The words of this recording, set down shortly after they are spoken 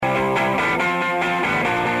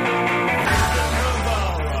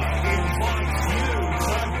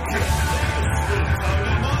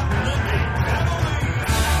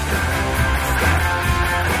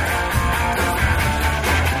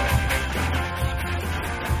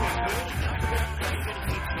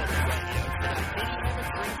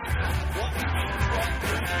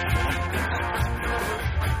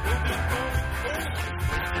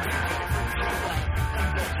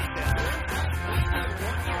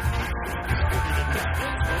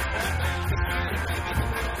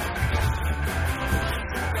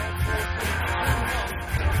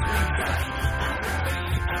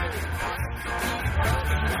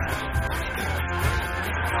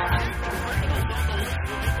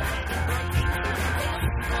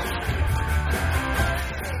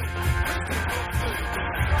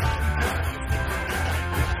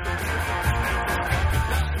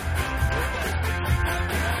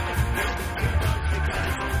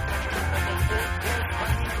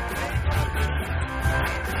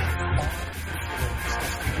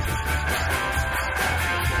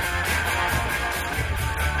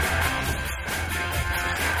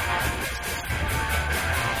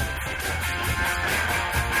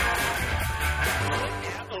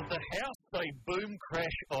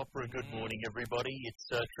Crash Opera. Good morning, everybody. It's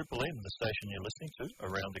Triple M, the station you're listening to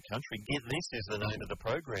around the country. Get This is the name of the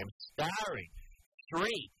program, starring 3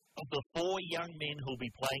 of the 4 young men who'll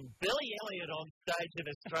be playing Billy Elliot on stage in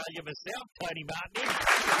Australia. Myself, Tony Martin.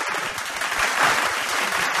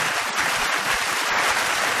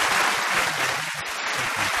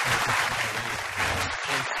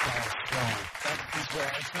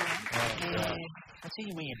 I see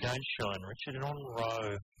you when you don't shine, Richard, and on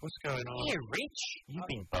row. What's going on? Yeah, Rich. You've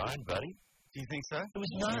been boned, buddy. Do you think so? There was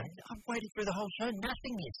I've waited through the whole show.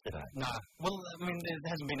 Nothing yesterday. No. Well, I mean, there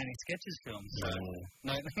hasn't been any sketches filmed. So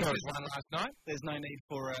no. There was one last night. There's no need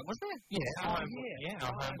for, was there? Yeah.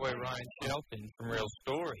 Our homeboy Ryan Shelton from Real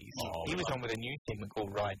Stories. He was on with a new segment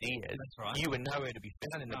called Ideas. That's right. You were nowhere to be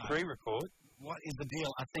found in the pre-record. What is the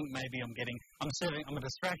deal? I think maybe I'm a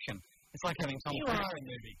distraction. It's like having Tom Cruise in a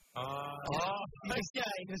movie.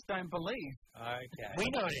 You just don't believe. Okay. We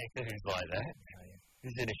know an actor who's like that. He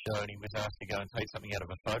was in a show and he was asked to go and take something out of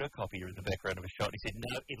a photocopier in the background of a shot. He said,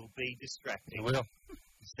 no, it'll be distracting. It will.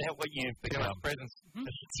 Is that what you've become? Presence.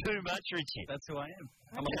 Too much, Richie. That's who I am.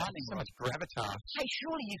 I'm a lightning so much gravitas. Hey,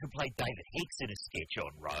 surely you could play David Hicks in a sketch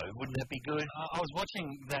on Row. Wouldn't that be good? I was watching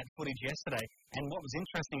that footage yesterday, and what was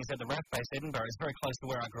interesting is that the rap base Edinburgh is very close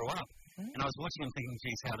to where I grew up. And I was watching and thinking,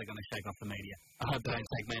 geez, how are they going to shake off the media? I hope they don't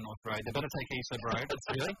take Mannorth Road. They better take Eastwood Road.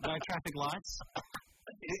 Really? No traffic lights.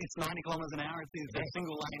 It's 90 kilometres an hour. It's a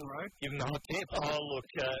single-lane road. Give them the hot tip. Oh, look,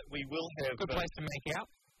 we will have... Good place to make out.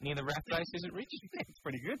 Near the rap base, is it, Rich? It's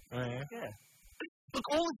pretty good. Oh, yeah. Look,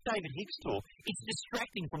 all this David Hicks talk, it's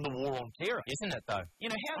distracting from the war on terror. Isn't it, though? You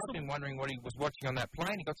know, I've been wondering what he was watching on that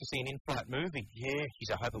plane. He got to see an in-flight movie. Yeah. Geez,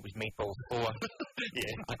 I hope it was Meatballs 4.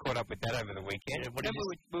 I caught up with that over the weekend. Yeah,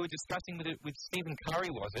 we were discussing with Stephen Curry,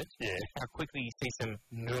 was it? Yeah. How quickly you see some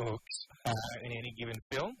nooks in any given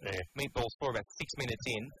film. Yeah. Meatballs 4, about 6 minutes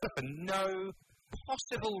in. For no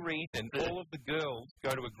possible reason, all of the girls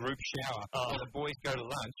go to a group shower while the boys go to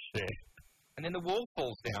lunch. Yeah. And then the wall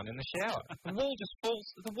falls down in the shower. The walls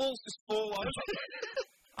just fall over.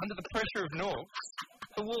 Under the pressure of North,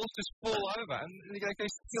 the walls just fall over and they go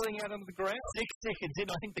spilling out onto the ground. 6 seconds in,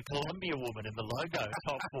 I think the Columbia woman in the logo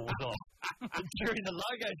top falls off. During the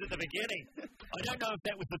logos at the beginning. I don't know if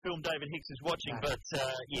that was the film David Hicks is watching, but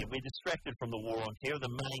we're distracted from the war on terror, the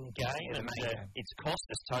main game. It's cost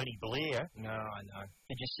us Tony Blair. No, I know.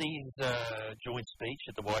 Did you see his joint speech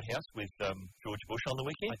at the White House with George Bush on the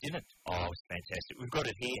weekend? I didn't. Oh, it was fantastic. We've got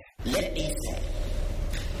it here. Let me say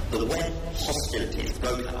that when hostilities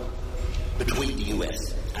broke out between the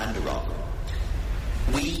US and Iran,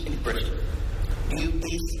 we in Britain knew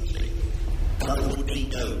basically that there would be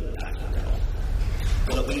no battleground,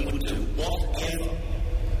 but that we would do whatever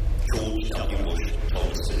George W. Bush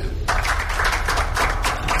told us to do.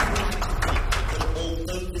 But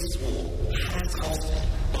although this war has cost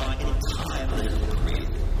my entire political career,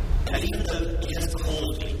 and even though it has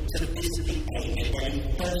caused me to physically age nearly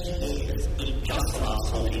 30 years in just the last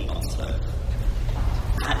 14 months ago,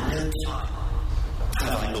 at no time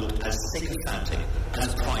have I looked as sycophantic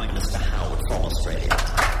as Prime Minister Howard from Australia.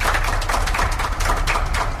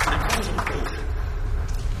 And President Bush,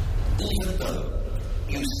 even though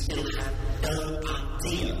you still have no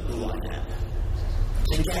idea who I am,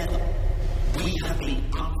 together we have been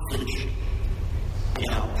unflinching in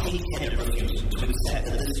our pig-headed refusal to accept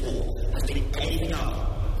that this war has been anything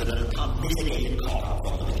other than an unmitigated cock-up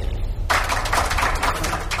from the beginning.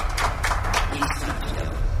 We stand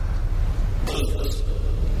together, both of us,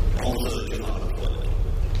 on the verge of unemployment.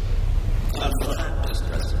 And for that, Mr.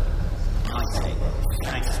 President, I say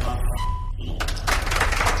thanks a lot.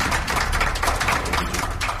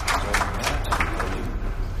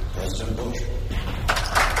 President Bush.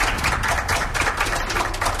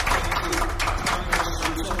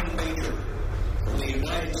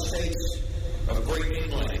 States of Great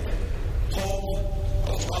England, home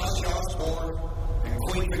of Ross Osborne and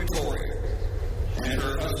Queen Victoria, and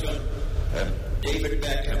her husband, David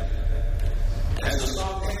Beckham. As the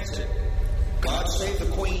song ends it, God save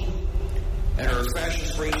the Queen and her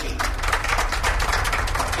fascist regime.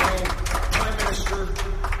 You know, Prime Minister,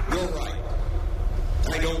 you're right.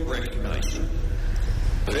 I don't recognize you.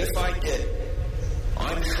 But if I did,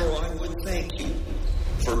 I'm sure I would thank you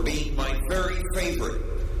for being my very favorite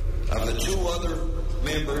of the 2 other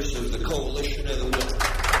members of the Coalition of the Will.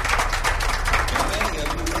 Now, many of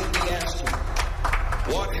you may be asking,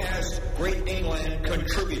 what has Great England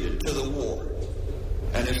contributed to the war?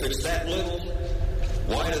 And if it's that little,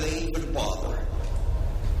 why do they even bother?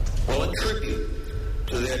 Well, in tribute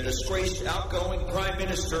to their disgraced outgoing Prime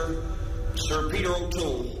Minister, Sir Peter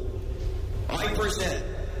O'Toole, I present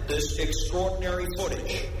this extraordinary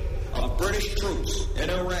footage of British troops in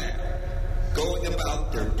Iraq going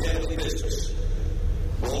about their deadly business.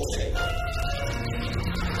 Roll tape.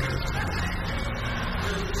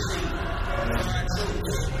 Allied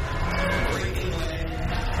troops breaking land,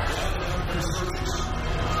 rounding up insurgents,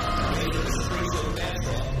 making the streets of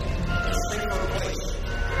Basra a safer place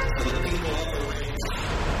for the people of Iraq.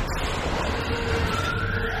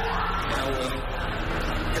 Now,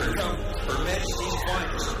 here come Her Majesty's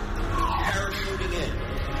finest, parachuting in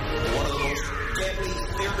one of the most deadly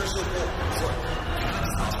theaters of war.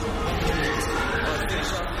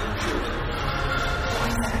 Finish up the shooting.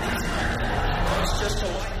 It's just to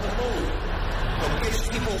lighten the mood. It gives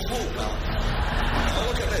people hope out. Now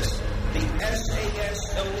look at this. The SAS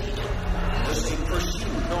elite as they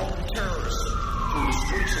pursue known terrorists through the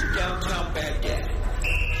streets of downtown Baghdad.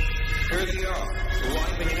 Here they are,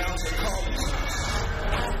 livening out the columns.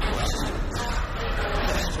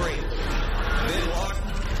 That's great. Bin Laden,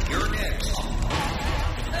 you're next.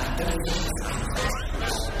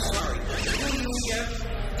 Sorry, UUF.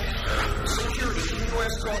 Security, can you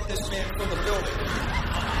escort this man from the building?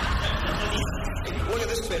 Hey, look at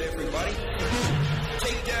this bit, everybody.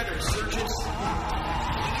 Take that, insurgents.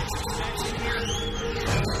 Get some snacks in here.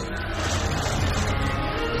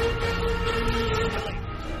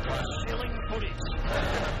 Chilling footage.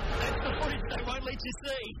 That's the footage they won't let you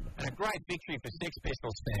see. And a great victory for Sex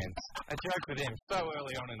Pistols fans. A joke for them so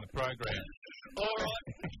early on in the program. All right.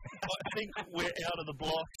 I think we're out of the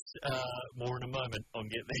blocks. More in a moment on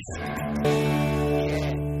Get This.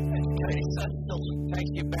 Yeah.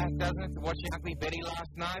 Takes you back, doesn't it, to watching Ugly Betty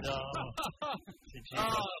last night? No.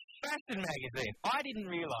 Fashion magazine. I didn't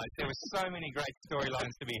realise there were so many great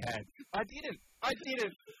storylines to be had. I didn't. I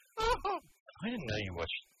didn't know you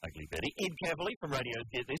watched Ugly Betty. Ed Cavalier from Radio's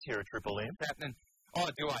Get This here at Triple M. What's happening? Oh,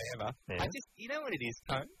 do I ever? Yeah. You know what it is,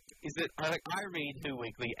 Tone? Is that I read Who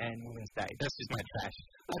Weekly and Women's Day. That's just my trash.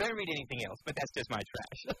 I don't read anything else, but that's just my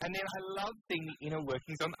trash. And then I love seeing the inner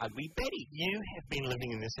workings on Ugly Betty. You have been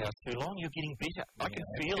living in this house too long. You're getting bitter. I can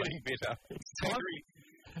feel it. Getting bitter. It's angry.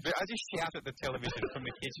 I just shout at the television from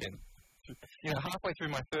the kitchen. You know, halfway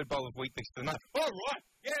through my third bowl of wheat mix of the night. All right.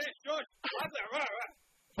 Yeah, that's good. Right.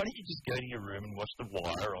 Why don't you just go to your room and watch The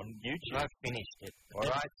Wire on YouTube? I've finished it. All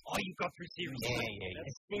right. Oh, you've got through Series 3. Yeah.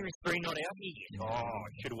 Is Series 3 not out here yet? Oh, I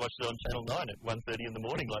should have watched it on Channel 9 at 1:30 in the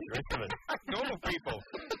morning like the rest of it. Normal people.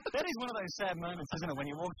 That is one of those sad moments, isn't it, when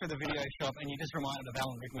you walk through the video shop and you're just reminded of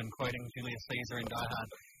Alan Rickman quoting Julius Caesar in Die Hard.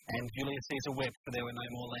 And Julius Caesar wept, for there were no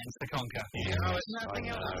more lands to conquer. Yeah, there's nothing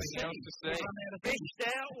else to see. Fished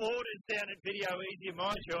out waters down at Video Easy in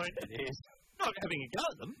my joint. It is. Not having a go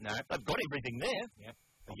at them. No. They've got everything there. Yep.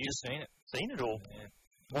 You've seen it. Seen it all. Yeah.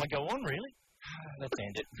 Why go on, really? Let's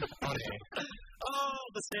end it. Oh,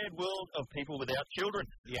 the sad world of people without children.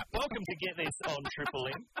 Yeah. Welcome to Get This on Triple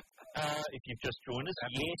M. If you've just joined us,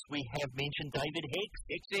 yes, we have mentioned David Hicks.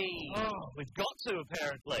 Hicksy. Oh, we've got to,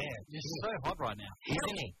 apparently. Yeah, just so hot right now.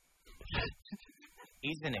 Isn't he?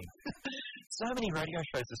 Isn't he? So many radio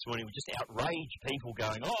shows this morning were just outraged people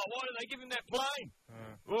going, oh, why do they give him that plane?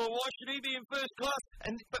 Well, why should he be in first class?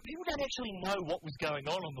 But people don't actually know what was going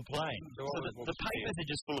on the plane. So the papers are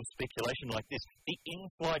just full of speculation like this. The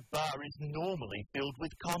in-flight bar is normally filled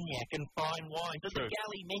with cognac and fine wine, but the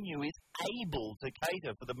galley menu is able to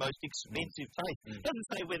cater for the most expensive taste. It doesn't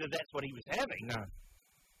say whether that's what he was having. No.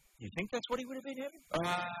 You think that's what he would have been having?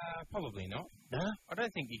 Probably not. No? I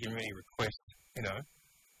don't think you can really request,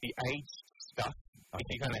 the age stuff if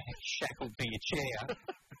you're going to shackled to your chair.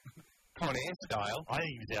 Con Air style. I think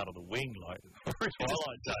he was out of the wing, like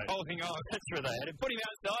Twilight Zone. Holding on. That's where they had him. Put him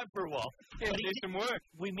outside for a while. Yeah, but did some work.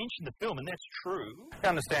 We mentioned the film, and that's true. We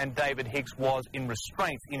understand David Hicks was in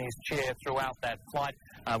restraint in his chair throughout that flight.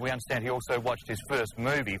 We understand he also watched his first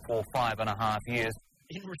movie for 5.5 years.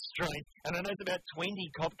 In restraint. And I know there's about 20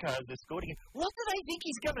 cop cars escorting him. What do they think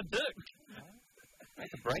he's going to do?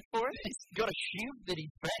 Make a break for it? He's got a shoe that he's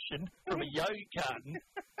fashioned from a yogurt carton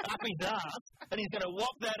up his ass, and he's going to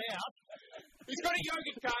whop that out. He's got a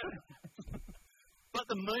yogurt carton. But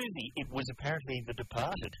the movie, it was apparently The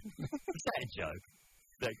Departed. Is that a joke?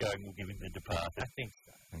 That going will give him The Departed? I think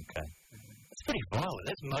so. Okay. It's pretty violent.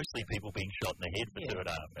 That's mostly people being shot in the head for 2.5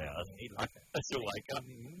 hours. He'd like that. That's a wake up.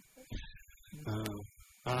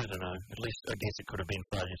 I don't know. At least I guess it could have been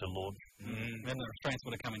failure to launch. Then the restraints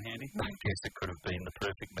would have come in handy. I guess it could have been The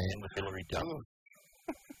Perfect Man with Hilary Duff.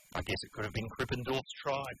 I guess it could have been Krippendorf's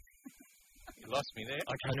Tribe. lost me there.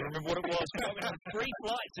 I can't remember what it was. I went on 3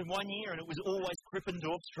 flights in 1 year, and it was always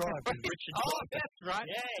Krippendorf's Drive with Richard Dreyfuss. That's right.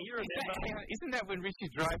 Yeah, you remember. Isn't that when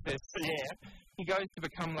Richard Dreyfuss, he goes to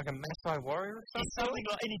become like a Maasai warrior or something? Something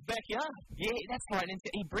like in his backyard. Yeah, that's right. And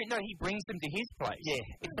he brings them to his place. Yeah.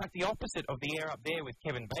 It's like the opposite of the air up there with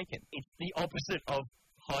Kevin Bacon. It's the opposite of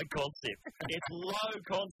high concept. It's low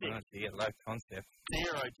concept. Oh, dear, low concept.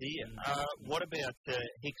 Dear, oh dear. What about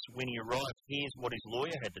Hicks when he arrived? Here's what his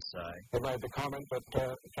lawyer had to say. He made the comment that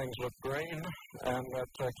things look green and that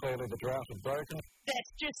clearly the drought had broken.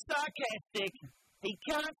 That's just sarcastic. He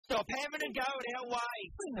can't stop having to go at our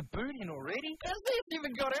way. Putting the boot in already? Hasn't he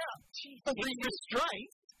even got out? Jeez,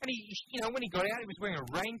 restraint. And he, when he got out, he was wearing a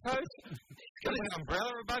raincoat. He's got an umbrella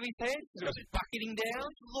above his head. He's got bucketing down.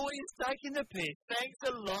 Lawyer's taking the piss. Thanks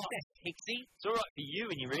a lot. That's Hixie. It's all right for you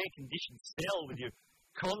and your air-conditioned cell with your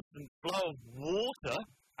constant flow of water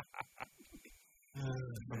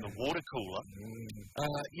from the water cooler.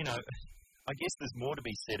 I guess there's more to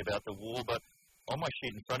be said about the war, but on my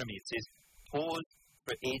sheet in front of me it says, pause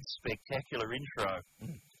for Ed's spectacular intro.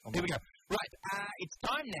 Here we go. Right, it's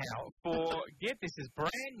time now for, get this, is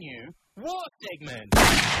brand new war segment. Okay,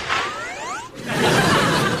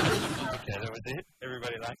 that was it.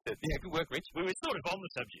 Everybody liked it. Yeah, good work, Rich. We were sort of on the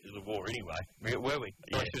subject of the war anyway. Were we?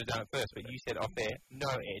 Yeah. I should have done it first, but you said off there, no,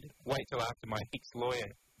 Ed, wait till after my Hicks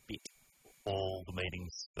lawyer bit. All the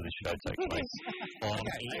meetings for the show take place on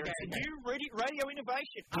air. Okay. New radio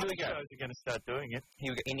innovation. Here we go. Shows are going to start doing it. Here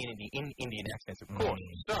we go. In Indian accents, of course.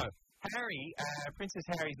 So, Harry, Princess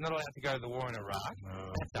Harry's not allowed to go to the war in Iraq. Oh.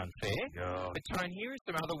 That's unfair. God. But Tone, here are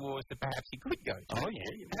some other wars that perhaps he could go to. Oh,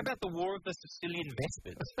 yeah. How about the War of the Sicilian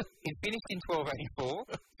Vespers? It finished in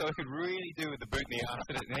 1284, so it could really do with the boot in the arse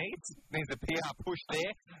that it needs. Means the PR push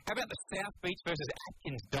there. How about the South Beach versus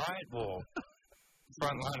Atkins diet war?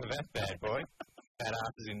 Front line of that bad boy. Fat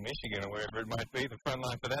asses in Michigan or wherever it might be, the front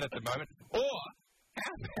line for that at the moment. Or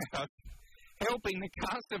how about helping the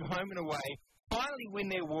cast of Home and Away finally win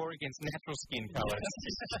their war against natural skin colours?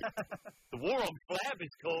 The war on flab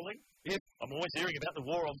is calling. Yes. I'm always hearing about the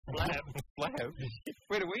war on flab. Flab?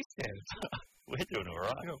 Where do we stand? We're doing all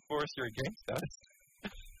right. You're for us, you're against us.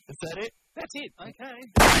 Is that it? That's it. Okay.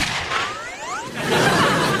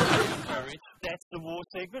 Rich. That's the war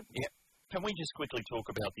segment? Yep. Can we just quickly talk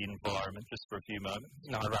about the environment just for a few moments?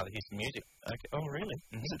 No, I'd rather hear some music. Okay. Oh, really?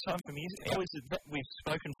 Mm-hmm. Is it time for music? Yep. Oh, is it that we've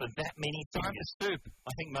spoken for that many Time times? to stoop.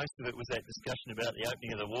 I think most of it was that discussion about the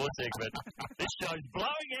opening of the war segment. This show's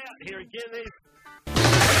blowing out here at Get This.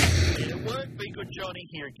 It won't be good, Johnny,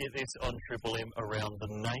 here at Get This on Triple M around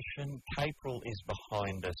the nation. April is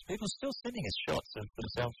behind us. People are still sending us shots of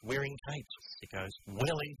themselves wearing capes, sickos,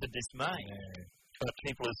 well into dismay. Yeah. But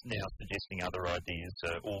people are now suggesting other ideas.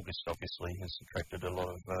 August, obviously, has attracted a lot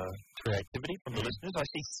of creativity from the listeners. I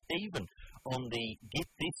see Stephen on the Get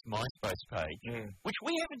This MySpace page, which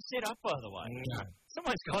we haven't set up, by the way. No.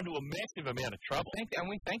 Someone's gone to a massive amount of trouble. And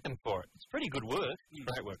we thank them for it. It's pretty good work. It's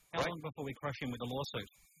great work. How long before we crush him with a lawsuit?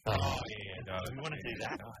 Oh, yeah, no. We want to do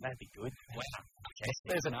that. Oh, that'd be good. Wow. Okay,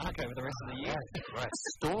 there's an arc over the rest of the year. Right.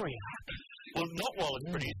 Story. Well, not while it's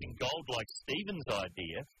producing gold like Stephen's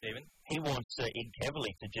idea. Stephen? He wants Ed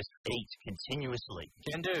Cavalier to just eat continuously.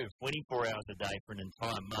 Can do. 24 hours a day for an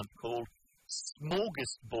entire month called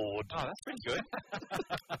Smorgasbord. Oh, that's pretty good.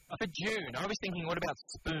 For June, I was thinking, what about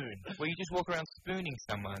spoon? Where you just walk around spooning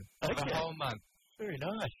someone for the whole month. Very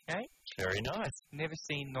nice. Okay? Very nice. Never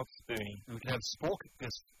seen not spooning. We could have spork,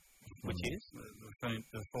 Which is?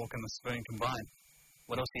 the fork and the spoon combined.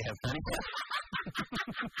 What else do you have, Tony?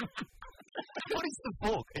 What is the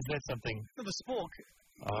fork? Is that something? The spork.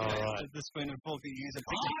 Oh, right. The spoon and fork that you use at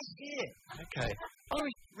picnics. Yeah. Okay.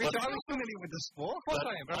 Rich, I was familiar with the spork. Of course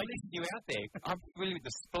I am, but I listened to you out there. I'm familiar with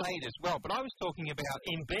the spade as well, but I was talking about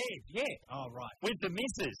in bed, yeah. Oh, right. With the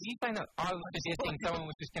missus. You saying that I was suggesting someone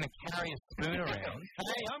was just going to carry a spoon around?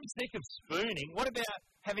 Hey, I'm sick of spooning. What about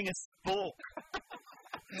having a spork?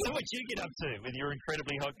 So what you get up to with your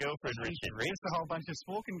incredibly hot girlfriend, Richard? Just a whole bunch of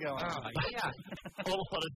sporking going on. Oh, yeah. A whole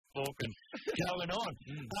lot of sporking going on.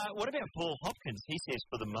 What about Paul Hopkins? He says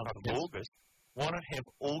for the month of August, why not have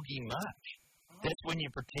Augie March? That's when you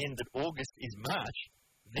pretend that August is March.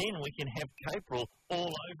 Then we can have April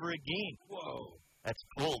all over again. Whoa. That's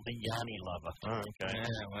Paul, the Yarny lover. Oh, okay.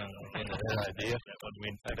 Yeah, well, that idea. That one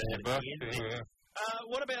went bad.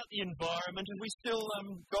 What about the environment? Have we still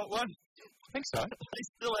got one? I think so. Are they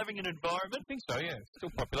still having an environment? I think so, yeah.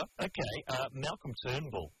 Still popular. Okay. Malcolm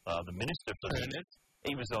Turnbull, the Minister for the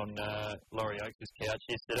He was on Laurie Oakes' couch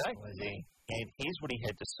yesterday. Was he? And here's what he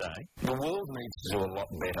had to say. The world needs to do a lot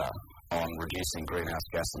better on reducing greenhouse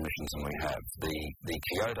gas emissions than we have. The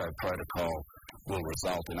Kyoto Protocol will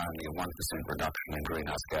result in only a 1% reduction in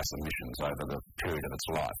greenhouse gas emissions over the period of its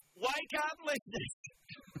life. Wake up, listeners!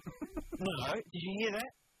 No, did you hear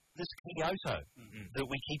that? This Kyoto that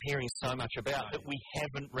we keep hearing so much about, that we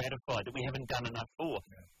haven't ratified, that we haven't done enough for.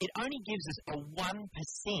 Yeah. It only gives us a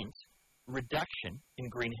 1% reduction in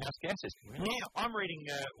greenhouse gases. Really? Now, I'm reading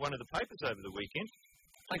one of the papers over the weekend.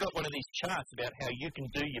 I got one of these charts about how you can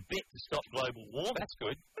do your bit to stop global warming. That's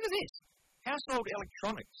good. Look at this. Household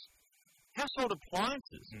electronics. Household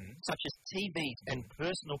appliances, such as TVs and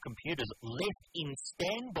personal computers, left in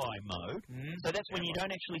standby mode. So that's when you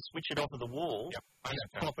don't actually switch it off of the wall. Yep.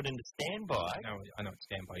 Just pop it into standby. I know what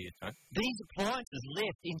standby is, don't. These appliances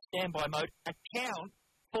left in standby mode account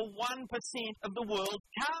for 1% of the world's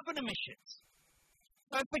carbon emissions.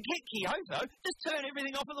 So forget Kyoto, just turn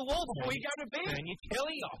everything off of the wall before you go to bed. Turn your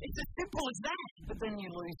telly off. It's as simple as that. But then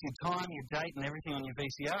you lose your time, your date, and everything on your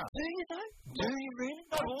VCR. Do you though? Do you really?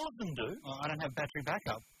 Not all of them do. Well, I don't have battery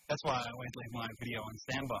backup. That's why I always leave my video on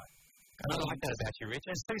standby. I don't like that about you, Rich.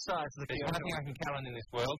 There's two sides to the There's nothing I can count on in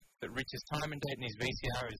this world that Rich's time and date in his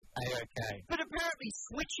VCR is A-OK. But apparently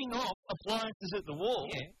switching off appliances at the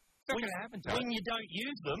wall... Yeah. It's not going to happen, Tom. When you don't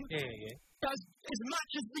use them... Yeah. Does as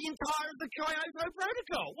much as the entire of the Kyoto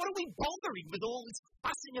Protocol. What are we bothering with all this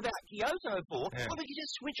fussing about Kyoto for? Yeah. Why don't you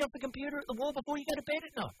just switch off the computer at the wall before you go to bed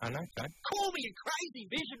at night? I know, so. Call me a crazy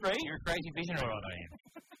visionary. You're a crazy visionary. All right, I am.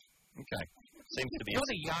 Okay. Seems to be... You're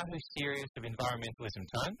the Yahoo Serious of environmentalism,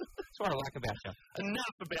 Tone. That's what I like about you.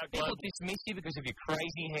 Enough about global... People dismiss you because of your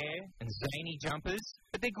crazy hair and zany jumpers,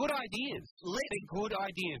 but they're good ideas. They're good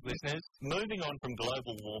ideas, listeners. Moving on from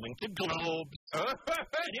global warming to globes. And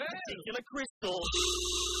in particular, Crystal.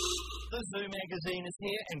 The Zoo magazine is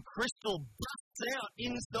here, and Crystal busts out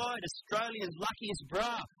inside Australia's luckiest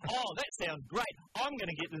bra. Oh, that sounds great. I'm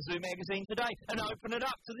going to get the Zoo magazine today and open it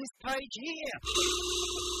up to this page here.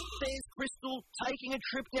 There's Crystal taking a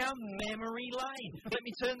trip down memory lane. Let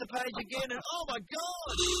me turn the page again, and oh my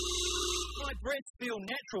God! My breasts feel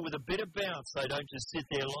natural with a bit of bounce. They don't just sit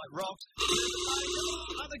there like rocks.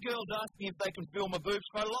 Other girls ask me if they can feel my boobs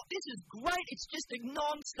quite a lot. This is great. It's just a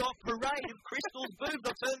non-stop parade of Crystal's boobs.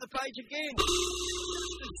 I'll turn the page again.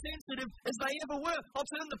 As sensitive as they ever were. I'll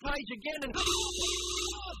turn the page again and...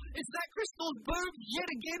 Is that Crystal's boobs yet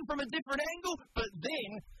again from a different angle? But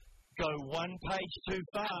then, go one page too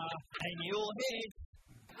far and you'll hit...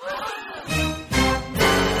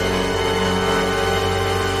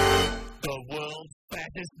 The world's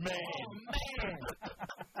fattest man. Oh, man.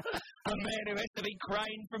 A man who has to be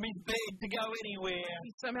craned from his bed to go anywhere.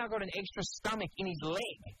 He's somehow got an extra stomach in his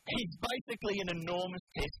leg. He's basically an enormous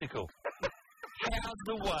testicle. How's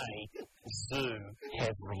the way Zoo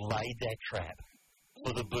have laid that trap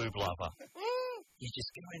for the boob lover? You're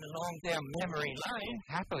just going along down memory lane.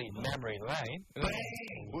 Happily memory lane.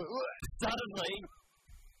 Bang! Suddenly,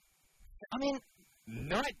 I mean...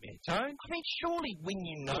 Nightmare, Tone. I mean, surely when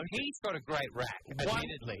you know... He's got a great rack,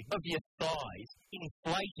 admittedly. One of your thighs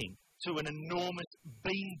inflating to an enormous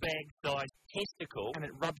beanbag-sized testicle... And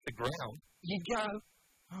it rubs the ground. You go,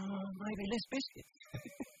 oh, maybe less biscuits.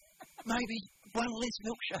 Maybe one less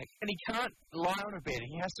milkshake. And he can't lie on a bed.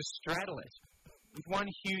 He has to straddle it with one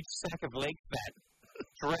huge sack of leg fat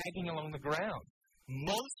dragging along the ground.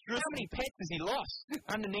 Monstrous. How many pets has he lost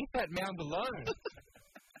underneath that mound alone?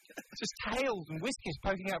 Just tails and whiskers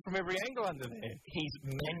poking out from every angle under there. He's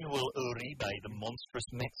Manuel Uribe, the monstrous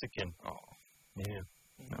Mexican. Oh. Yeah.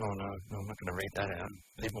 Oh, no, I'm not going to read that out.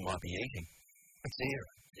 People might be eating. It's here.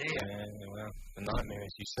 Yeah, well, the nightmare,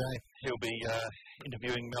 as you say. He'll be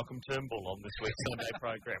interviewing Malcolm Turnbull on this week's Sunday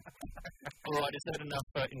program. All right, is that enough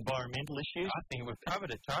environmental issues? I think we've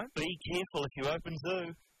covered it, Tone. Be careful if you open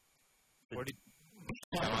Zoo. What did...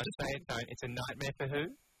 No, I say it, Tone. It's a nightmare for who?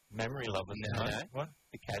 Memory lovers. No. What?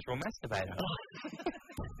 The casual masturbator.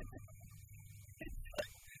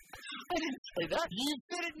 I didn't say that. You've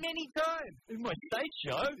said it many times. In my stage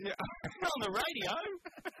show. Yeah. On the radio.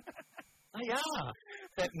 They are.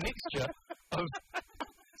 That mixture of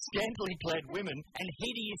scantily clad women and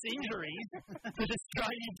hideous injuries that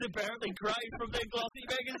Australians apparently crave from their glossy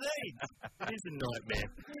magazines. It's a nightmare.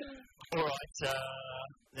 All right,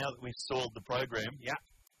 now that we've solved the program,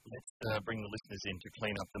 let's bring the listeners in to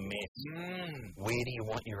clean up the mess. Where do you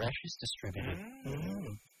want your ashes distributed?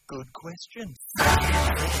 Good question.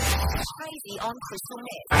 Crazy on Crystal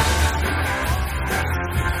Meth.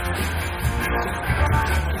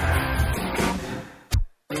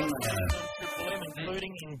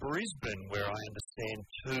 including in Brisbane, where I understand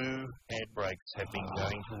 2 ad breaks have been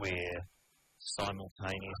going to air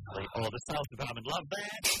simultaneously. Oh, the sales department love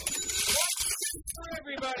that. For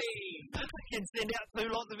everybody! You can send out 2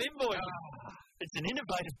 lots of invoices. It's an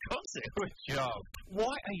innovative concept. Good job. Why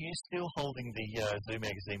are you still holding the Zoo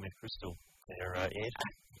magazine with Crystal there, Ed?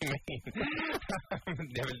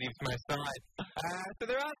 Never leaves my side. So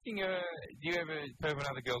they're asking her, do you ever perv on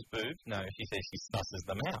other girls' boobs? No, she says she susses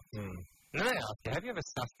them out. And they ask her, have you ever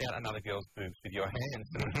sussed out another girl's boobs with your hands?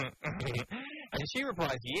 And she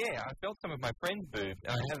replies, yeah, I felt some of my friend's boobs,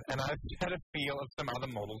 and I've had a feel of some other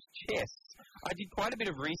models' chests. I did quite a bit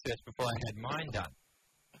of research before I had mine done.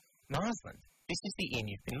 Niceland, this is the end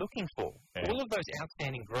you've been looking for. Yeah. All of those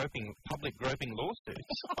outstanding public groping lawsuits.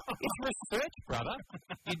 It's research, brother.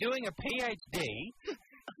 You're doing a PhD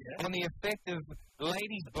on the effect of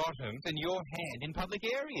ladies' bottoms and your hand in public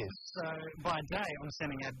areas. So, by day, I'm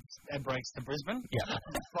sending ad breaks to Brisbane. Yeah.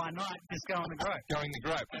 By night, just going the grope. Going the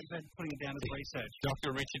grope. And then putting it down as research.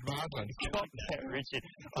 Dr. Richard Marsland. Got that, Richard.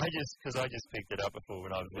 Because I just picked it up before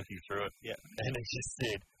when I was looking through it. Yeah. And it just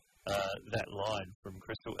said that line from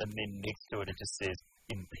Crystal, and then next to it, it just says,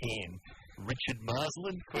 in pen, Richard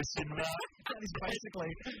Marsland, question mark. That is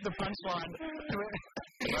basically the punchline to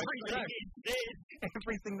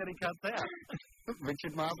everything that he cuts out.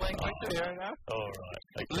 Richard Marsland, fair enough. All right.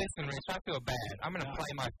 Okay. Listen, Rich, I feel bad. I'm going to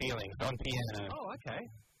play my feelings on piano. Oh, okay.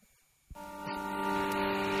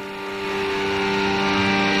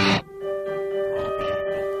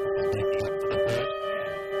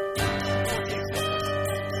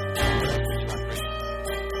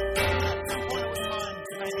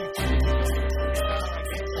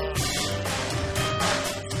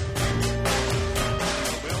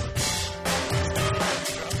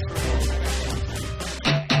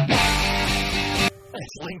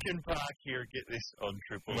 Lincoln Park here, get this on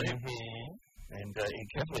Triple M. And Ian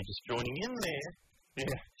Cavalier just joining in there.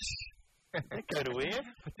 Yeah. Go to where?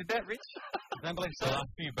 Did that, Rich? I don't believe so. The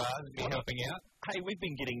last few bars have been helping out. Hey, we've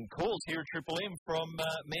been getting calls here at Triple M from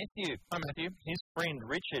Matthew. Hi, Matthew. His friend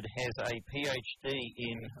Richard has a PhD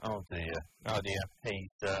in... Oh, dear.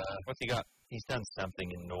 He's... What's he got? He's done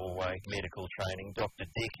something in Norway, medical training. Dr.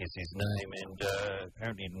 Dick is his name, and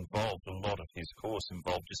apparently it involved a lot of his course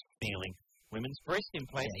involved just feeling women's breast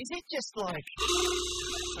implants. Is it just like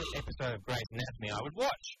an episode of Grey's Anatomy I would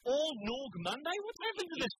watch? All Norg Monday? What's happened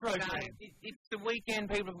to this program? It's the weekend.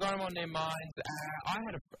 People have got them on their minds. I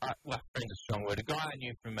had friend's a strong word. A guy I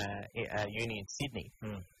knew from uni in Sydney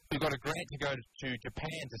who got a grant to go to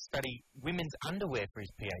Japan to study women's underwear for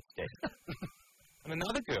his PhD. And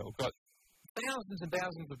another girl got thousands and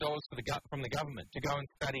thousands of dollars from the government to go and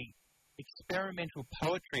study experimental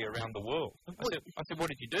poetry around the world. I said, what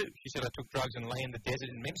did you do? She said, I took drugs and lay in the desert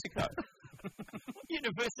in Mexico. What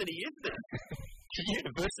university is this? The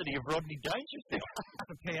University of Rodney Dangerfield.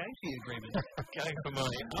 A PhD agreement. Going for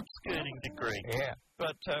my upskirting degree. Yeah.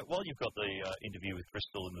 But while you've got the interview with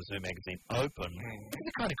Crystal in the Zoo magazine open, what are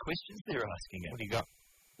the kind of questions they're asking you? What do you got?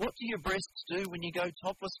 What do your breasts do when you go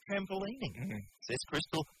topless trampolining? Says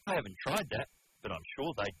Crystal, I haven't tried that, but I'm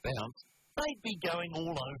sure they'd bounce. They'd be going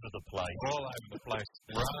all over the place. All over the place.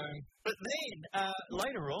 Rome. But then,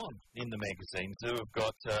 later on in the magazine, Zoo have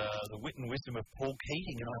got the wit and wisdom of Paul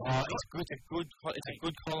Keating. It's a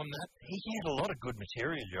good column, that. He had a lot of good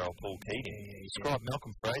material, your old Paul Keating. He described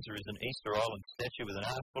Malcolm Fraser as an Easter Island statue with an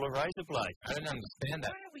arse full of razor blades. I don't understand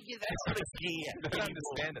that. Where we get that sort of gear? I don't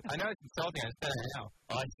understand it. I know it's insulting. I understand it now.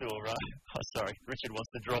 I saw, right? Oh, sorry. Richard wants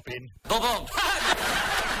to drop in. Boom.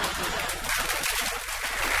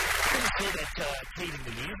 See that Keating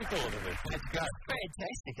the musical of it. Let's go.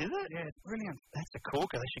 Fantastic, isn't it? Yeah, it's brilliant. That's a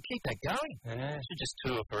corker. They should keep that going. Yeah. They should just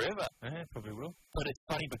tour forever. Yeah, probably will. But it's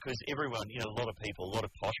funny because everyone, a lot of people, a lot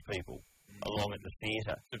of posh people along at the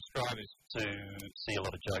theatre, subscribers to see a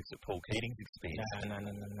lot of jokes at Paul Keating's expense.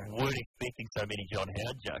 No. Weren't expecting so many John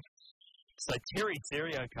Howard jokes. So Terry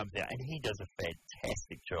Serio comes out, and he does a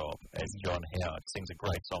fantastic job as John Howard. Sings a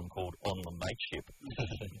great song called On the Mateship.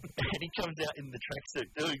 And he comes out in the tracksuit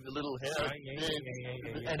doing the little Howard.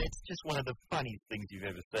 Yeah. And it's just one of the funniest things you've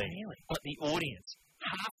ever seen. Really? But the audience,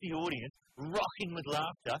 half the audience, rocking with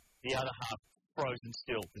laughter, the other half frozen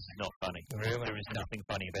still. This is not funny. Really? There is nothing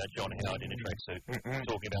funny about John Howard in a tracksuit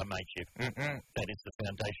talking about mateship. That is the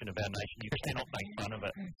foundation of our nation. You cannot make fun of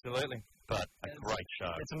it. Absolutely. But a great show.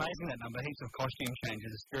 It's amazing, that number. Heaps of costume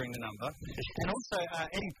changes during the number. And also,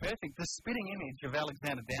 Eddie Perfect, the spitting image of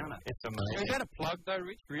Alexander Downer. It's amazing. Is that a plug, though,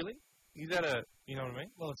 Rich? Really? Is that you know what I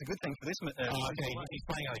mean? Well, it's a good thing for this. Okay, he's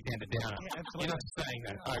playing Alexander Downer. Yeah, absolutely. You're not saying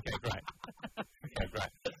that. Okay, great.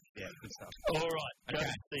 Yeah, good stuff. All right, go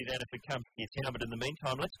and see that if it comes to your town. But in the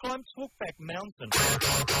meantime, let's climb Talkback Mountain.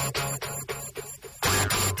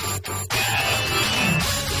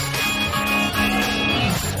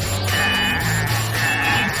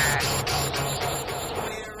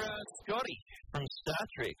 We're Scotty from Star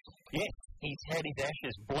Trek. Yes, he's had his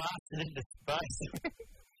ashes blasted into space.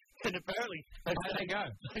 And apparently, How did they go?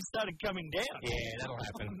 they started coming down. Yeah, that'll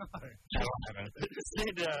happen. That'll happen. It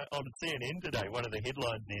said on CNN today, one of the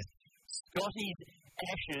headlines is, Scotty's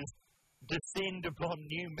ashes descend upon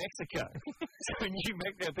New Mexico. So in New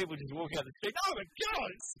Mexico, people just walk out the street, oh my God,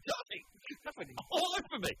 it's Scotty! All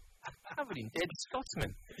over me! Covered in dead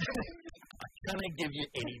Scotsmen. I cannot give you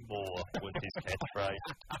any more with this catchphrase,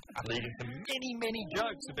 leading to many, many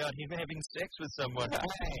jokes about him having sex with someone.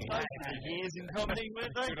 Hey, years in comedy,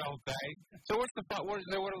 weren't they? Good old day. So what's the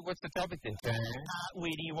what's the topic then?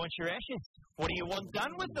 Where do you want your ashes? What do you want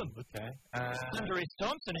done with them? Okay. Hunter S.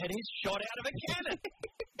 Thompson had his shot out of a cannon.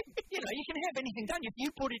 You know, you can have anything done. If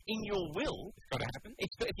you put it in your will, It's got to happen.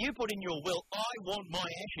 if you put in your will, I want my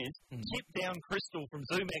ashes, tip down Crystal from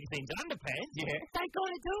Zoo Magazine's underpants, they got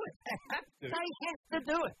to do it. They have to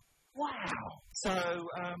do it. Wow. So,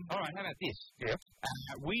 all right, how about this? Yep.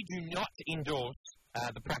 We do not endorse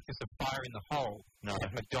the practice of fire in the hole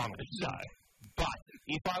at McDonald's. No. But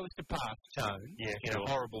if I was to pass Tone in a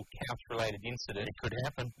horrible couch-related incident, It could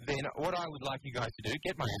happen. then what I would like you guys to do,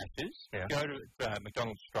 get my ashes, go to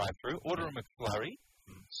McDonald's drive-thru, order a McFlurry,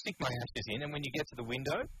 stick my ashes in, and when you get to the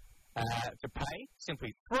window to pay,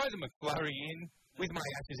 simply throw the McFlurry in with my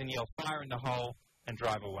ashes and yell fire in the hole and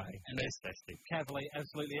drive away. And there's Cavalier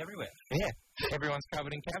absolutely everywhere. Yeah, everyone's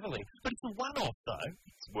covered in Cavalier. But it's a one-off, though.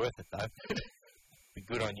 It's worth it, though. Be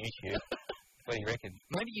good on YouTube. What do you reckon?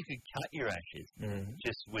 Maybe you could cut your ashes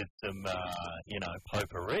just with some,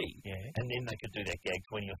 potpourri, and then they could do that gag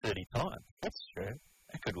 20 or 30 times. That's true.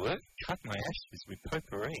 That could work. Cut my ashes with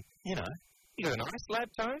potpourri. You know. You got a nice lab,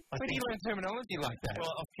 Tone? Where do you learn terminology like that?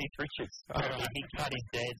 Well, off Keith Richards. He cut his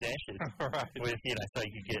dad's ashes with, so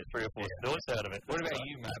you could get 3 or 4 stores out of it. What about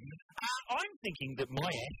you, Martin? I'm thinking that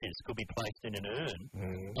my ashes could be placed in an urn,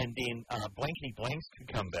 and then Blankety Blanks could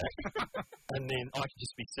come back, and then I could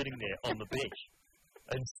just be sitting there on the bench.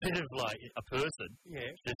 Instead of like a person,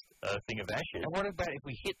 just a thing of ashes. And what about if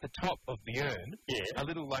we hit the top of the urn, a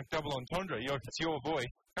little like double entendre, it's your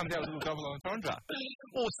voice, comes out a little double entendre.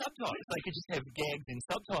 Or subtitles. They could just have gags in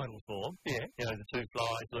subtitle form. Yeah. You know, the 2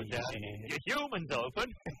 flies look down, your human's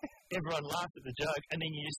open. Everyone laughs at the joke, and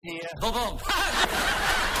then you just hear, boom, boom.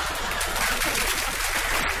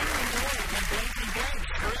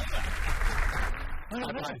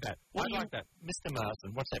 I'd like that. I'd like that. Mr.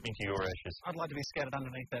 Marsden, what's happening to your ashes? I'd like to be scattered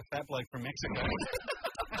underneath that fat bloke from Mexico.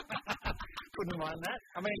 Couldn't mind that.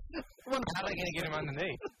 I mean, how are they going to get him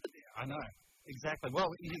underneath? I know. Exactly. Well,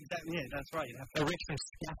 that's right. You'd have to erect some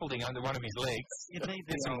scaffolding under one of his legs. You'd need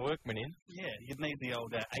get some workmen in. Yeah, you'd need the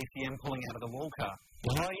old ATM pulling out of the wall car.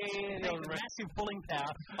 Oh, yeah. The massive pulling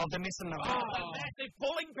power of the Nissan Navara. Oh, the massive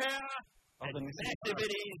pulling power! Massive it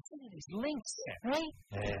is. It's links, right?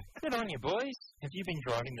 Yeah. Good on you, boys. Have you been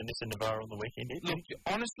driving the Nissan Navara on the weekend yet? Look,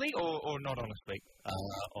 honestly or not honestly?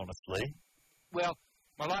 Honestly. Well,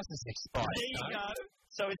 my license expired. There you go.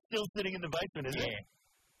 So it's still sitting in the basement, is it?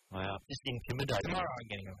 Wow, just intimidating. Tomorrow I'm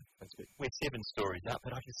getting on. That's good. We're 7 stories up,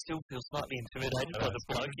 but I can still feel slightly intimidated by the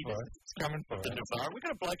bloke. It's coming for the Navara. We're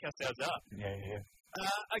going to bloke ourselves up. Yeah.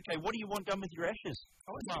 Okay, what do you want done with your ashes?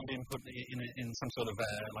 I would mind being put in some sort of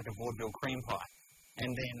like a vaudeville cream pie. And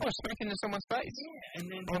then... smack into someone's face. Yeah,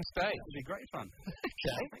 and then... On stage. It would be great fun.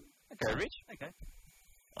 Okay, Rich. Okay.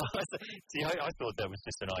 See, I thought that was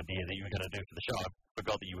just an idea that you were going to do for the show. I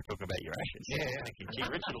forgot that you were talking about your ashes. Yeah. Thinking, gee,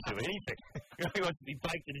 Richard will do anything. He wants to be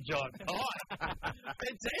baked in a giant pie.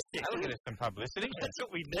 Fantastic. That'll get us some publicity. That's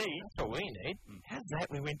what we need. That's what we need. How's that?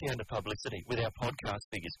 We went down to publicity with our podcast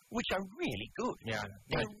figures, which are really good. Yeah,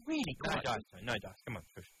 They're really good. No dice. Come on,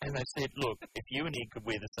 push. And they said, look, if you and Ed could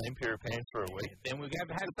wear the same pair of pants for a week, then we're going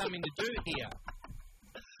to have something to do here.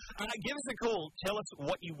 Give us a call. Tell us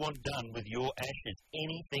what you want done with your ashes.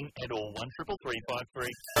 Anything at all. 1-333-533.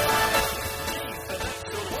 So that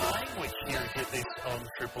sort of language here at this on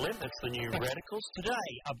Triple M. That's the new Radicals.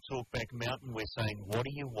 Today, up Talkback Mountain, we're saying, what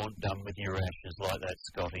do you want done with your ashes? Like that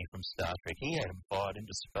Scotty from Star Trek. He had them fired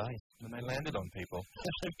into space. And they landed on people.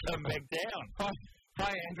 They've come back down.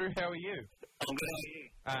 Hi, Andrew. How are you? I'm good.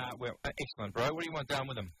 How are you? Excellent, bro. What do you want done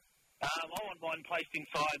with them? I want mine placed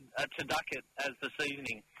inside a turducket as the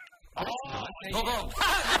seasoning. Andrew,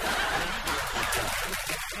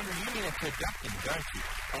 you mean a turducken, don't you?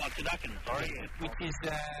 Oh, turducken, sorry. Which is,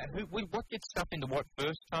 what gets stuffed into what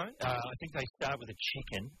first, Tone? I think they start with a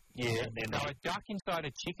chicken. Yeah. And then So a duck inside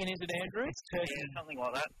a chicken, is it, Andrew? It's turkey, Yeah, something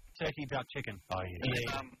like that. turkey, duck, chicken. Oh,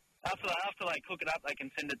 yeah. And, after they cook it up, they can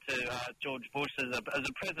send it to George Bush as a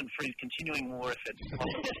present for his continuing war effort on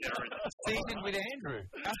terrorism. Seasoned with Andrew.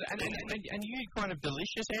 And you kind of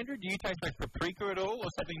delicious, Andrew? Do you taste like paprika at all or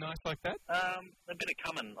something nice like that? A bit of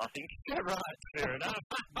cumin, I think. Yeah, right. Fair enough.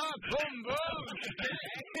 Boom, boom.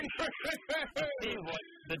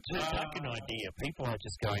 The turducken idea, people are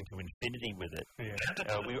just going to infinity with it. Yeah.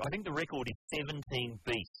 I think the record is 17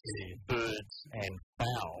 beasts, birds and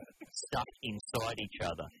fowl stuffed inside each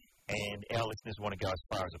other. And our listeners want to go as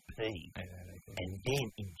far as a pea. And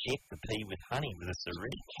then inject the pea with honey with a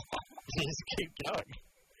syringe. Just keep going.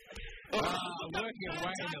 Working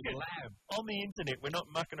away in the lab. On the internet, we're not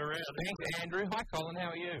mucking around. Thanks, Andrew. Hi, Colin.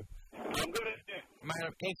 How are you? I'm good at it. Mate,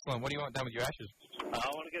 I'm excellent. What do you want done with your ashes? I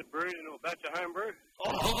want to get brewed into a batch of home brew.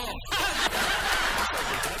 My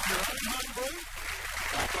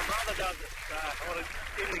brother does it. I want to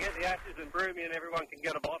get him to get the ashes and brew me, and everyone can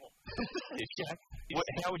get a bottle.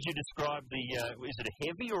 How would you describe the, is it a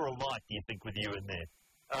heavy or a light, do you think, with you in there?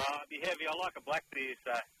 It'd be heavy. I like a black beer,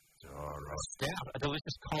 so. All right. Stout. A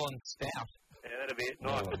delicious Colin stout. Yeah, that'd be it.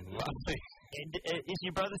 Nice. Lovely. And is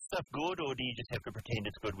your brother's stuff good, or do you just have to pretend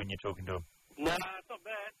it's good when you're talking to him? No, it's not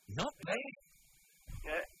bad. Not bad.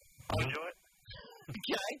 Yeah, I enjoy it.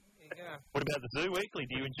 Okay. Yeah. What about the Zoo Weekly?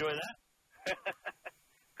 Do you enjoy that?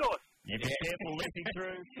 Of course. You be careful listening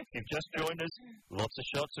through. You've just joined us. Lots of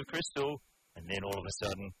shots of Crystal. And then all of a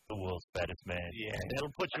sudden, the world's fattest man. Yeah.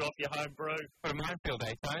 That'll put you off your home, bro. What a minefield,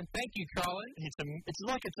 eh, Tone? Thank you, Colin. It's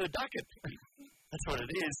like a turducken. That's what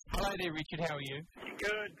it is. Hello there, Richard. How are you?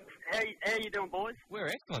 Good. How you doing, boys? We're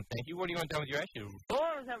excellent, thank you. What do you want done with your ashes? Well,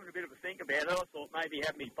 I was having a bit of a think about it. I thought maybe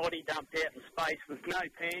have my body dumped out in space with no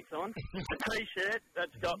pants on, a T-shirt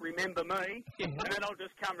that's got "Remember Me," and then I'll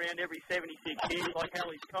just come around every 76 years like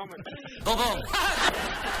Halley's Comet. You're not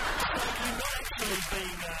actually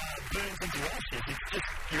being burned into ashes. It's just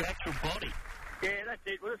your actual body. Yeah, that's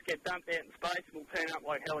it. We'll just get dumped out in space and we'll turn up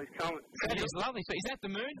like Halley's Comet. That is lovely. So is that the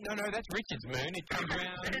moon? No, that's Richard's moon. It comes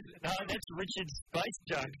around. No, that's Richard's space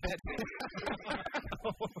junk.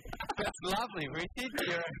 That's lovely, Richard.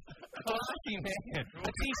 You're a classy man. A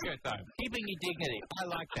T-shirt, though. Keeping your dignity. I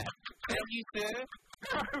like that. Thank you, sir.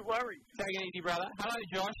 No worries. Take it easy, brother. Hello,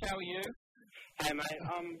 Josh. How are you? Hey, mate.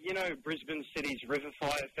 You know Brisbane City's River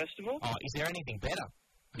Fire Festival? Oh, is there anything better?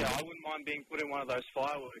 Yeah, I wouldn't mind being put in one of those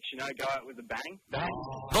fireworks, go out with a bang. How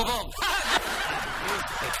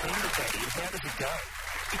does it go?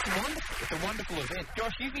 It's wonderful. It's a wonderful event.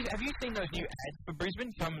 Josh, have you seen those new ads for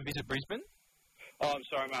Brisbane? Come and visit Brisbane? Oh, I'm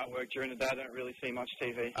sorry, I'm at work during the day. I don't really see much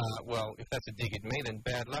TV. Well, if that's a dig at me, then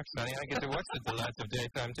bad luck, Sonny. I get to watch the delights of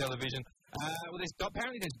daytime television.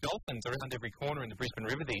 Apparently there's dolphins around every corner in the Brisbane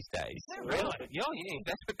River these days. Really? Yeah,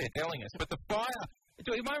 that's what they're telling us. But the fire...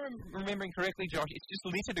 Am I remembering correctly, Josh? It's just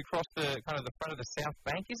littered across the front of the South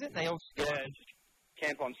Bank, is it? And they all just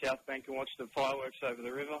camp on South Bank and watch the fireworks over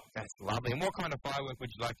the river. That's lovely. And what kind of firework would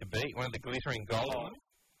you like to be? One of the glittering gold ones?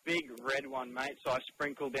 Big red one, mate. So I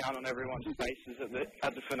sprinkle down on everyone's faces at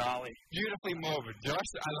the finale. Beautifully morbid, Josh.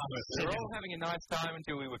 I love it. We were all having a nice time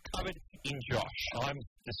until we were covered in Josh. I'm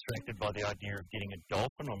distracted by the idea of getting a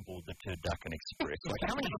dolphin on board the Turducken Express. Like,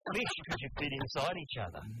 how many fish could you fit inside each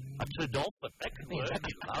other? A Turdolphin. That could work.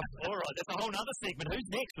 All right, that's a whole other segment. Who's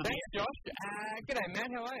next? Thanks, Josh. G'day, man.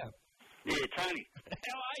 How are you? Yeah, Tony.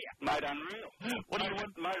 How are you? Mate, unreal. What do you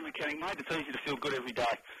want? Motor mechanic, mate. It's easy to feel good every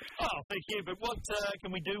day. Oh, thank you. But what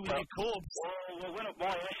can we do with your corpse? Well, when at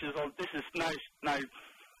my ashes, this is no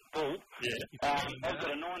bull. Yeah. I've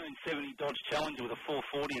got a 1970 Dodge Challenger with a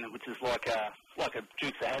 440 in it, which is like a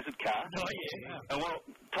Dukes of Hazzard car. Oh, yeah. And well,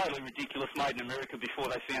 totally ridiculous, made in America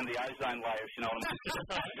before they found the ozone layer, if you know what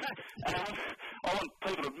I mean. I want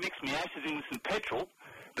people to mix my ashes in with some petrol,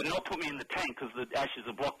 but not put me in the tank because the ashes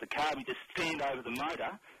will block the carby. Just stand over the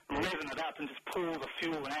motor, revving it up, and just pour the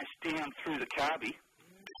fuel and ash down through the carby.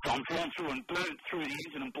 So I'm drawn through and burnt through the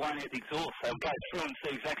engine and blown out the exhaust. So I'll go through and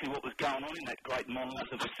see exactly what was going on in that great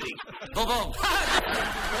monolith of a thing.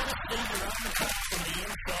 the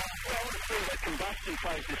inside. Well, I want to see that combustion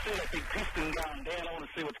phase. You see that big piston going down. I want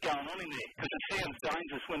to see what's going on in there. Because it sounds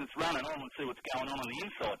dangerous when it's running. I want to see what's going on the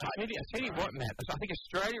inside. I tell you what, Matt. I think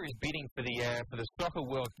Australia is bidding for the Soccer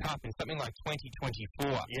World Cup in something like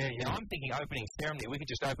 2024. Yeah. And I'm thinking opening ceremony. We could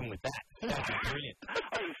just open with that. That'd be brilliant.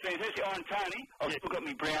 Oh, it's fantastic. Iron Tony, I've still got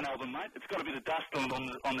my Brown album, mate. It's got a bit of dust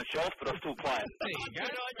on the shelf, but I still play it.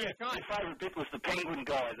 There you go. My favourite bit was the penguin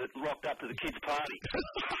guy that rocked up to the kids' party.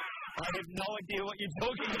 I have no idea what you're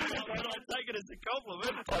talking about, but I take it as a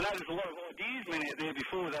compliment. I know there's a lot of ideas men out there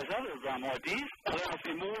before those other ideas. I don't know if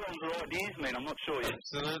they're morons or ideas men, I'm not sure yet.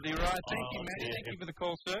 Absolutely right. Thank you, Matt. Thank you for the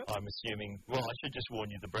call, sir. I'm assuming, well, I should just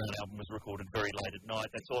warn you, the Brown album was recorded very late at night.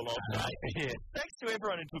 That's all I'll say. Yeah. Thanks to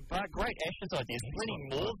everyone who took part. Great Ashes ideas.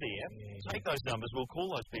 Plenty more there. Take those numbers. We'll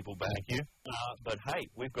call those people back. But hey,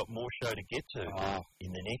 we've got more show to get to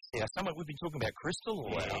in the next hour. We've been talking about Crystal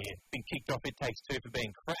all hour. Been kicked off It Takes Two for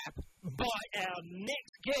being crap. By our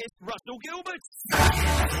next guest, Russell Gilbert.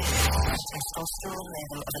 Testosterone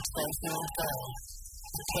level of a 12-year-old girl.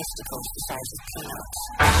 The testicles the size of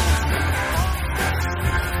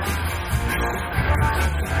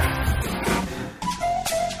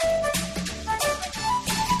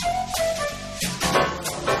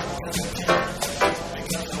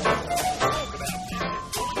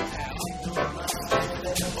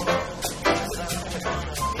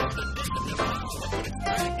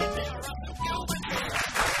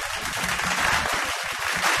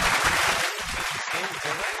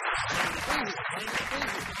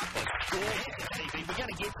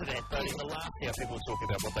People talk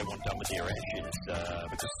about what they want done with their ashes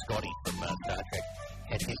because Scotty from Star Trek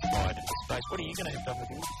had his pride in space. What are you going to have done with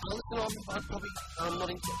yours? Listen, I'm not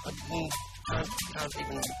into it. I can't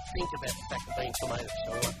even think about the fact of being cremated. So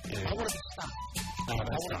I want to be stuck. I want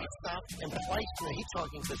to be stuck and placed in a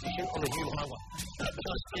hitchhiking position on the human highway.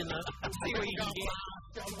 Because, see where you go.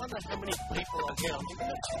 I wonder how many people I get. I'm thinking,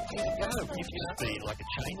 here you go. You could just be like a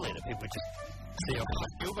chain letter. People would just see a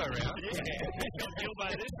Gilbert around.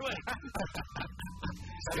 Gilbert this way.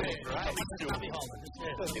 That'd be great.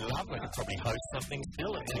 That'd be lovely. I'd probably host something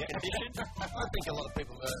still in that condition. I think a lot of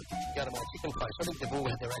people go to my chicken place. I think they've all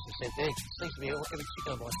had their ashes sent there. It seems to be every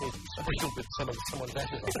chicken I see special with someone's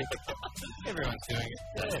ashes, I think. Everyone's doing it.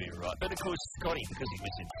 That'd be right. But of course, Scotty, because he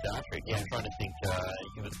was in Star Trek, I'm trying to think,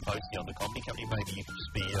 you were the postie on the comedy company, maybe you could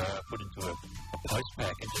just be put into a post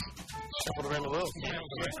pack and just shuffled around the world. Yeah,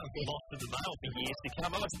 lost in the mail for years to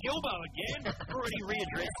come. Oh, it's Gilbo again. Already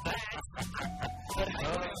readdressed that. But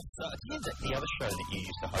hey, here's the other show that you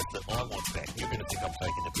used to host that I want back. You're going to think I'm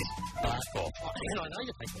taking the piss. Bark off. I know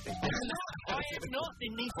you're taking the piss. No, I am not.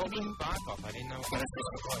 There needs to be bark off. I didn't know what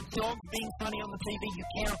dogs being funny on the TV. You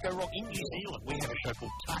cannot go wrong. In New Zealand, we have a show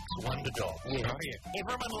called Tuck's Wonder Dog.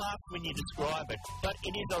 Everyone laughs when you describe it, but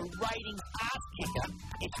it is a ratings ass kicker.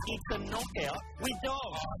 It's a knockout with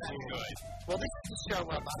dogs. Oh, that's good. Well, this show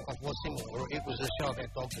Bark Off was similar. It was a show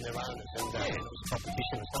about dogs and their owners, and it was a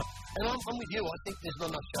competition and stuff. And I'm with you. I think there's not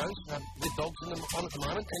enough shows with dogs in them on at the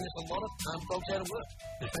moment, and there's a lot of dogs out of work.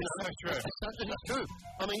 It's so true. It's true.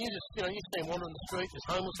 I mean, you stand wandering the street, there's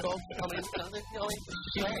homeless dogs. I mean, Put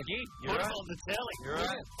them on the telly.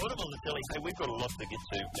 Put them on the telly. Hey, we've got a lot to get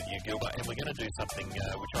to with you, Gilbert, and we're going to do something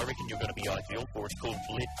which I reckon you're going to be ideal for. It's called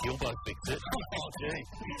Let Gilbert Fix It. Oh, gee.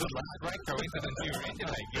 Good luck. Great coincidence you were in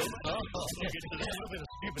today, Gilbert. It's a little bit of a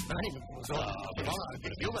stupid name. It was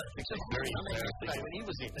Gilbert Fix It. Very embarrassing. When he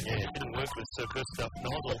was in. Yeah, it didn't work with Sir Gustav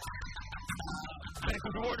Noddle.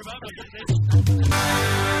 Almost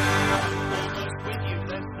with you,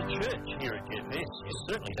 that's the church here at Get This. You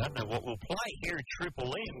certainly don't know what we'll play here at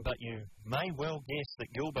Triple M, but you may well guess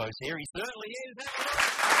that Gilbo's here. He certainly is.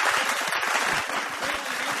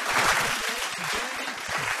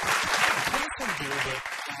 Gilbert,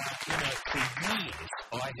 for years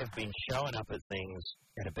I have been showing up at things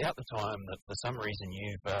at about the time that for some reason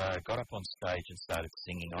you've got up on stage and started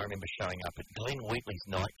singing. I remember showing up at Glenn Wheatley's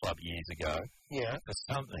nightclub years ago for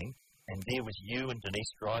something, and there was you and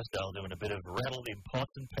Denise Drysdale doing a bit of Rattled in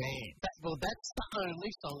Pots and Pans. That's the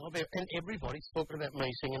only song I've ever, and everybody's talking about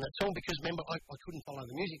me singing that song because remember I couldn't follow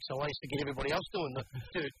the music, so I used to get everybody else doing the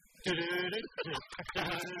get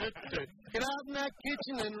out in that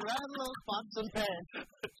kitchen and rattle those pots and pans.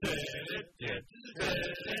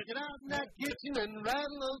 Get out in that kitchen and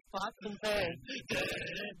rattle those pots and pans.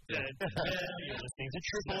 You're listening to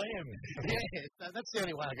Triple M. Yeah, so that's the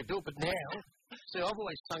only way I could do it. But now See, I've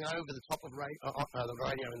always sung over the top of the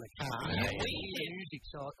radio in the car. Yeah. The music,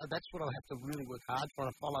 so that's what I have to really work hard trying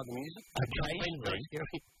to follow the music. Occasionally,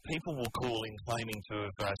 people will call in claiming to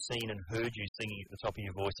have seen and heard you singing at the top of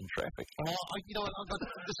your voice in traffic. You know what?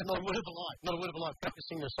 This is not a word of a lie. Not a word of a lie.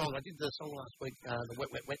 Practicing the song. I did the song last week, the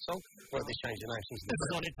Wet, Wet, Wet song. Well, they changed the name since the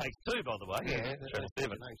drought. It takes two, by the way. Yeah, they changed the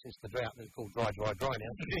name since the drought. It's called Dry, Dry, Dry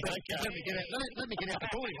now. Okay, let me get out the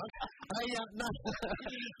boy one. No.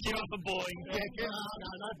 Give up a boy. Yeah,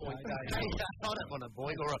 no boy. I don't want a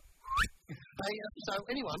boy or a... so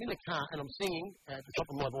anyway, I'm in the car and I'm singing at the top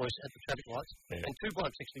of my voice at the traffic lights, and two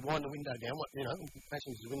blokes actually wind the window down,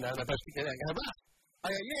 passing the window, and they both stick their head out and go, I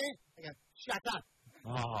go, yeah. I go, shut up.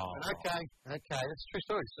 Oh. Okay, that's a true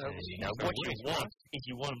story. So, what you want is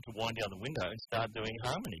you want them to wind down the window and start doing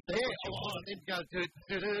harmony. Yeah, I want them to go...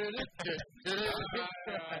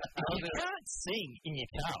 You can't sing in your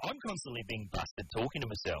car. I'm constantly being busted talking to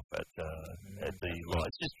myself at the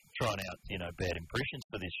lights, just trying out, bad impressions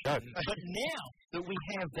for this show. But now that we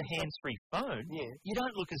have the hands-free phone, you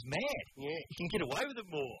don't look as mad. Yeah. You can get away with it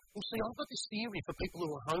more. Well, see, I've got this theory for people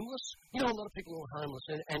who are homeless. A lot of people who are homeless,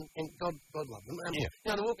 and God love them.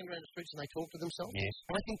 They're walking around the streets and they talk to themselves. Yes.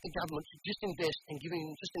 And I think the government should just invest in giving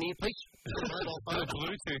them just an earpiece. Mobile phone.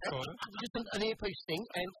 Bluetooth corner. Just an earpiece thing,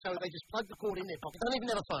 and so they just plug the cord in their pocket. They don't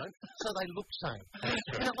even have a phone, so they look sane. I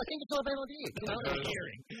think it's not a bad idea.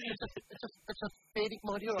 It's a fair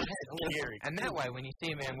idea I had. And that way, when you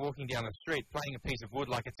see a man walking down the street playing a piece of wood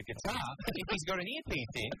like it's a guitar, if he's got an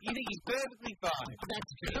earpiece in, you think he's perfectly fine.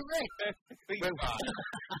 That's correct. Perfectly fine.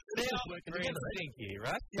 Now, we're in sync here,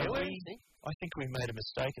 right? I think we made a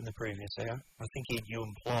mistake in the previous hour. I think you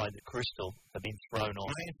implied that Crystal had been thrown off.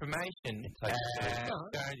 My information,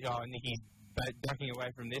 Nikki's ducking away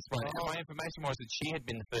from this one. My information was that she had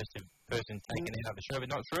been the first person taken out of the show, but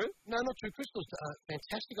not true? No, not true. Crystal's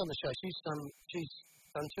fantastic on the show. She's done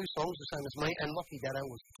two songs the same as me, and Lucky Dado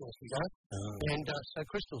was the first we go. And so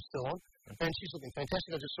Crystal's still on, and she's looking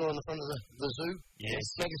fantastic. I just saw her on the front of the Zoo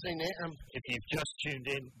magazine there. If you've just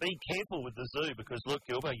tuned in, be careful with the Zoo, because look,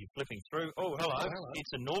 Gilbert, you're flipping through. Oh, hello.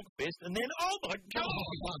 It's a Norgfest, and then, oh my God!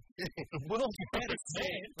 The world's fattest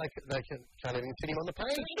man. They can't even fit him on the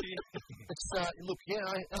page. It's, look,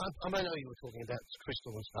 I know you were talking about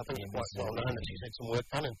Crystal and stuff, and it's quite well known that she's had some work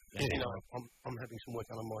done, and I'm having some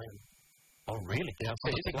work done on my own. Oh, really?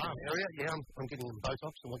 Downstairs in the area? Yeah, I'm getting them Botox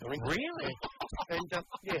and what they're in. Really? And, a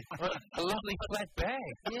lovely flat bag.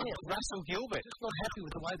 Yeah, Russell Gilbert. Just not happy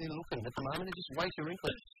with the way they're looking at the moment. They're just way too wrinkly.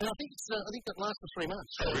 And I think that lasts for 3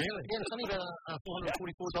 months. Really? Yeah, it's only about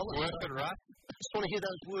 $444. Worth it, right? Just want to hear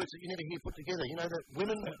those words that you never hear put together. That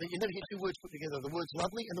women, that you never hear two words put together. The word's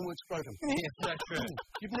lovely and the word's scrotum. Yeah, that's true.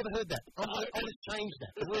 You've never heard that. I'll just change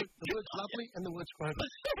that. The word's lovely and the word's scrotum.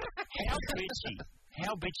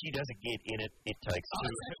 How bitchy does it get in it takes two?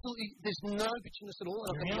 Absolutely. There's no bitchiness at all.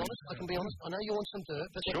 I can be honest. I know you want some dirt,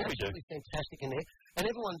 but they're absolutely fantastic in there. And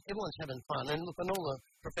everyone's having fun. And look, and all the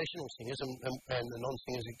professional singers and the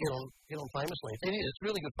non-singers that get on famously. It is. It's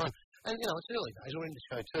really good fun. And, it's early days. We're in the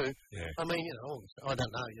show too. Yeah. I mean, I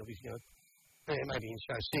don't know. You'll be, maybe in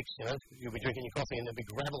show 6, you'll be drinking your coffee and there'll be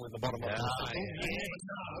gravel in the bottom of it. No.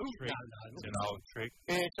 It's an old trick.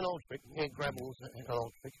 Yeah, it's an old trick. Yeah, gravel's an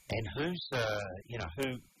old trick. And who's,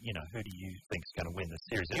 who do you think's going to win the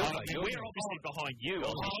series? We're obviously behind you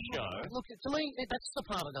on this show. Look, to me, that's the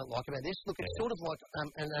part I don't like about this. Look, it's sort of like,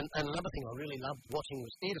 and another thing I really loved watching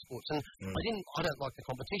was theatre sports, and I don't like the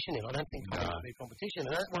competition in. I don't think there should be competition,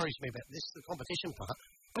 and that worries me about this, the competition part.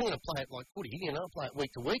 I'm going to play it like footy, play it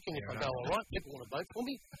week to week, and if I go all right, people want to vote for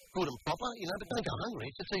me, good and proper, but don't go hungry.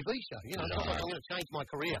 It's a TV show, It's not like I'm going to change my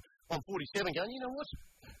career. I'm 47 going, you know what?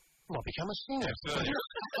 I might become a singer.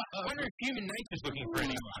 I wonder if human nature's looking for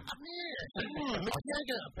anyone. Yeah. Mick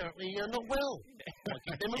Jagger, apparently, not well.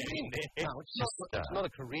 No, it's not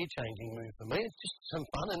a career-changing move for me. It's just some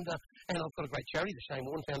fun, and I've got a great charity, the Shane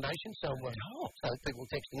Warne Foundation, so people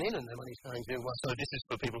texting in and the money's going to... So this is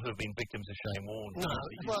for people who have been victims of Shane Warne? No.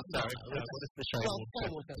 What is the Shane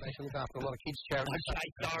Warne Foundation look after a lot of kids' charities. Okay,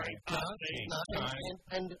 sorry.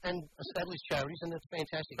 And established charities, and it's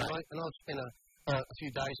fantastic. And I've spent a few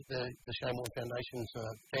days at the Shane Warne Foundation's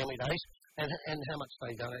family days, and how much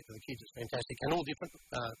they donate to the kids is fantastic. And all different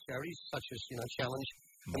charities, such as Challenge,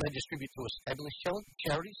 and they distribute to established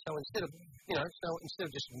charities. So instead of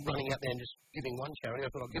just running out there and just giving one charity, I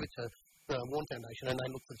thought I'll give it to Warren Foundation, and they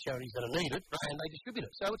look for charities that are needed, and they distribute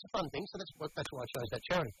it. So it's a fun thing. So that's why I chose that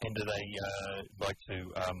charity. And do they like to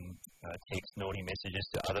text naughty messages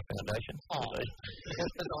to other foundations? Oh,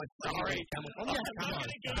 sorry. You're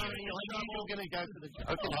going to go for the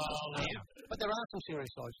joke. But there are some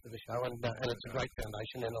serious sides to the show, and it's a great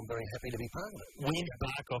foundation, and I'm very happy to be part of it. When's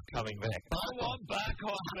Barkov coming back? I want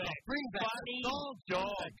Barkov back. Bring back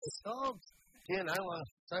dogs. Yeah, no,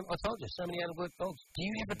 I told you, so many out-of-work dogs. Do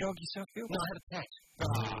you have a dog yourself, Bill? No, I have a cat.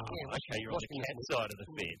 Okay, you're on the cat side of the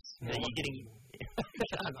fence. Now you're getting...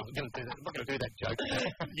 I'm not going to do that joke.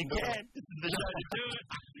 You can. This is the show to do it.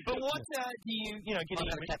 But what do you get... I've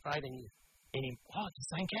had a cat for 18 years. It's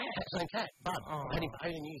the same cat. Same cat, Bud. I've had him for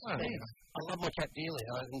 18 years. I love my cat dearly,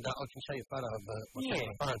 and I can show you a photo of my cat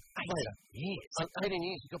on the phone. 18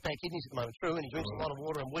 years. He's got bad kidneys at the moment, true, and he drinks a lot of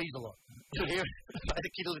water and wheezes a lot. You hear it? Like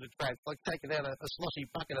a kid with a trap, like taking out a sloshy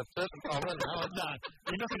bucket of turpentine. No,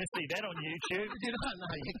 you're not going to see that on YouTube.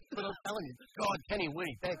 But I'm telling you, God, can he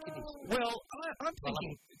wheeze? Bad kidneys. Well, I'm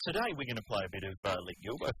thinking today we're going to play a bit of Let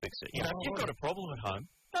Gilbert Fix It. If you've got a problem at home,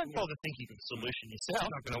 don't bother thinking of a solution yourself.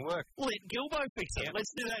 It's not going to work. Let Gilbert Fix It.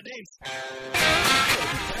 Let's do that next.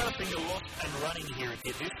 Developing a lot and running here at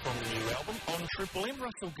Get This from the new album on Triple M.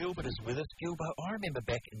 Russell Gilbert is with us. Gilbert, I remember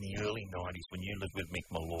back in the early 90s when you lived with Mick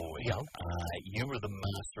Malloy. You were the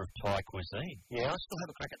master of Thai cuisine. Yeah, I still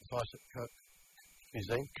have a crack at the Thai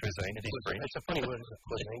cuisine. Cuisine, it is French. It's a funny word, isn't it?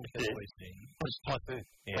 Cuisine. It's Thai food.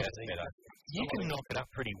 Yeah, that's better. You can knock it up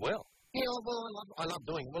pretty well. Yeah, well, I love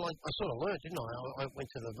doing it. Well, I sort of learned, didn't I? I went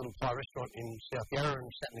to the little Thai restaurant in South Yarra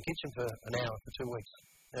and sat in the kitchen for an hour for 2 weeks.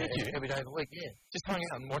 Every day of the week, Just hung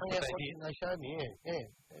out and watched what they did. They showed me,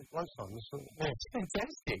 At lunchtime. It's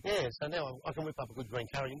fantastic. Yeah, so now I can whip up a good green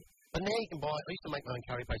curry. But now you can buy, I used to make my own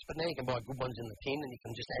curry paste, but now you can buy good ones in the tin and you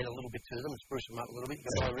can just add a little bit to them and spruce them up a little bit. You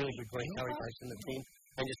can buy a really good green curry paste in the tin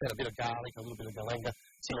and just add a bit of garlic, a little bit of galanga.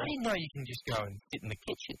 See, I didn't know you can just go and sit in the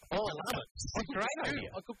kitchen. Oh, I love it. It's a great idea.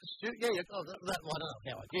 I cook the stew. Yeah, I don't know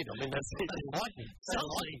how I did. I mean, that's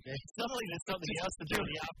Suddenly there's something else to do in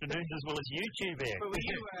the afternoons as well as YouTube there. But were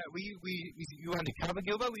you undercover,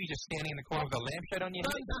 Gilbert? Were you just standing in the corner with a lampshade on your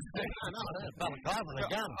head? No, balaclava with a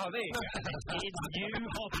gun. Oh, there you go. It's new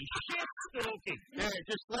hobby. Shit stalking. Yeah,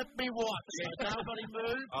 just let me watch. Nobody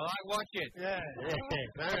move. I like watching. Yeah.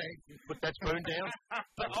 All right. Put that spoon down.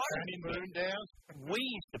 But I remember we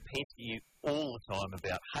used to pester you all the time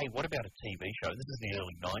about, hey, what about a TV show? This is the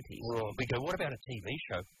early 90s. We go, what about a TV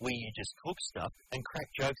show where you just cook stuff and crack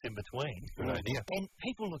jokes in between? Good idea. And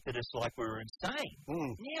people looked at us like we were insane.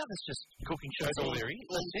 Now there's just cooking shows all there is.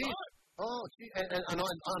 That's it. Oh, and I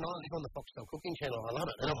live on the Foxtel Cooking Channel. I love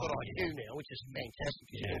it. And I've got IQ now, which is fantastic.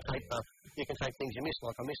 You can take things you miss,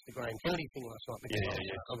 like I missed the Graham Kennedy thing last night because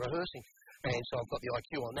I was rehearsing. And so I've got the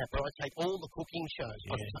IQ on that. But I take all the cooking shows.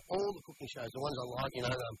 All the cooking shows, the ones I like,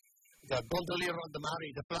 the gondolier on the Murray,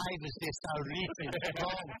 the flavours, they're so rich and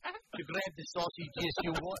strong. You grab the sausages,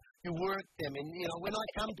 you work them. And, when I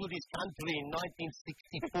come to this country in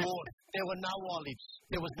 1964, there were no olives.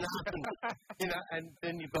 There was nothing. And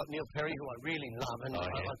then you've got Neil Perry, who I really love. And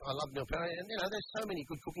I love Neil Perry. And, there's so many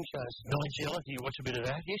good cooking shows. Nigella, do you watch a bit of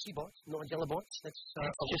that? Yes, he bites. Nigella bites. That's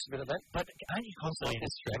just a bit of that. But aren't you constantly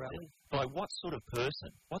distracted by what sort of person,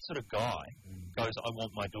 what sort of guy goes, I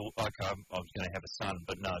want my daughter, I was going to have a son,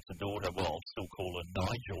 but no, it's a daughter. Well, I'll still call her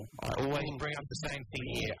Nigel. I always bring up the same thing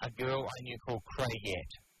here. A girl I knew called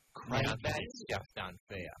Craiette. Now, that's just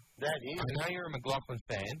unfair. That is. I know you're a McLaughlin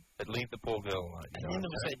fan, but leave the poor girl alone. And then there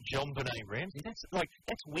was that John Benet Ramsey.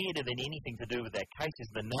 That's weirder than anything to do with that case is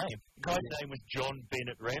the name. The guy's name was John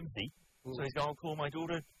Bennett Ramsey. So he's going, I'll call my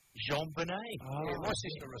daughter Jean Benet. Yeah, my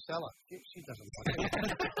sister Rosella. She doesn't like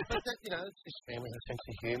it. But it's just family, a sense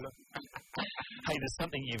of humour. Hey, there's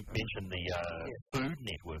something you mentioned, the Food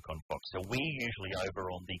Network on Fox. So we're usually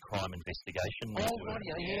over on the Crime Investigation Network.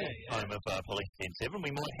 Home of Police 10-7.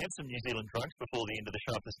 We might have some New Zealand drugs before the end of the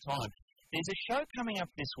show at this time. There's a show coming up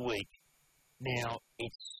this week. Now,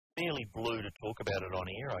 it's fairly blue to talk about it on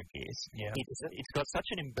air, I guess. Yeah. It's got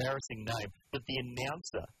such an embarrassing name that the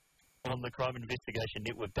announcer on the Crime Investigation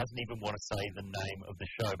Network doesn't even want to say the name of the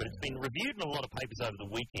show, but it's been reviewed in a lot of papers over the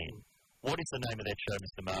weekend. What is the name of that show,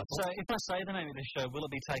 Mr. Marshall? So, if I say the name of the show, will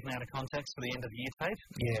it be taken out of context for the end of the year tape?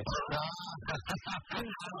 Yes.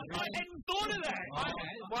 I hadn't thought of that.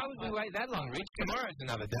 Okay. Why would we wait that long, Rich? Tomorrow's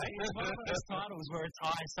another day. One of those titles where it's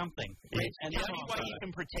I something. Yes. And the only way you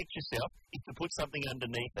can protect yourself is to put something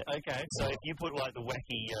underneath it. Okay. So if you put like the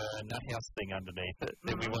wacky nuthouse thing underneath it,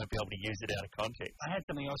 then we won't be able to use it out of context. I had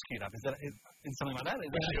something else queued up. Is something like that?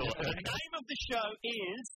 Sure. The name of the show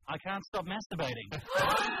is I Can't Stop Masturbating.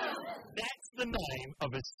 That's the name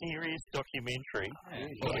of a serious documentary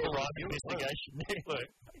on a crime investigation network.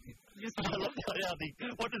 I love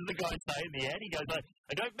what does the guy say in the ad? He goes,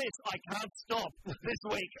 I don't miss, I can't stop this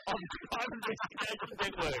week on the Crime Investigation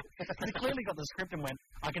Network. He clearly got the script and went,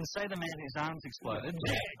 I can say the man whose arms exploded.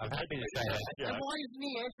 Yeah, I'm happy to say that. And why isn't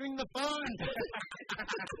he answering the phone?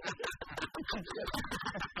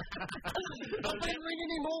 I've been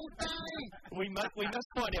ringing him all day. We must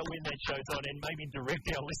find out when that show's on and maybe direct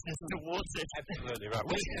our listeners towards it. Absolutely right.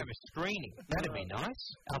 We should have a screening. That'd be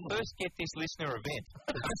nice. Our first Get This Listener event.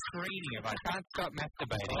 A screening of I Can't Stop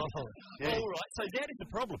Masturbating. All right, so that is the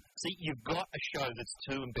problem. See, you've got a show that's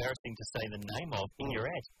too embarrassing to say the name of in your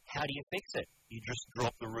ads. How do you fix it? You just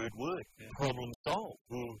drop the rude word. Problem solved.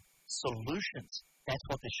 Solutions. That's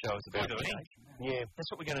what this show is about today. Yeah,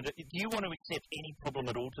 that's what we're going to do. Do you want to accept any problem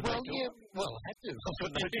at all today? Well, I have to.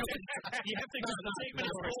 You have to go to the segment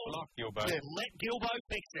Gilbert. Let Gilbo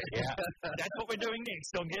fix it. Yeah. That's what we're doing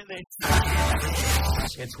next on Get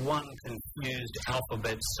This. It's one confused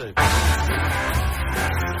alphabet soup.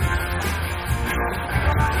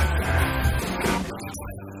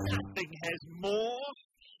 Nothing has more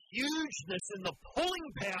hugeness in the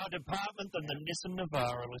pulling power department than the Nissan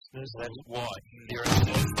Navara, listeners. That's why. There are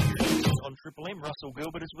on Triple M. Russell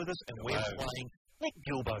Gilbert is with us, and we're playing Let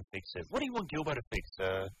Gilbo Fix It. What do you want Gilbo to fix?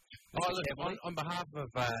 On behalf of,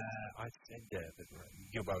 I said that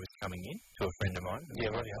Gilbo was coming in to a friend of mine. Yeah,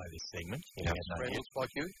 right. This segment. Friends like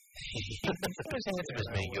you? Not as handsome as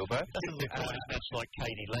me, Gilbo. Doesn't look quite as much like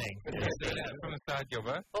Katie Lang. From the side,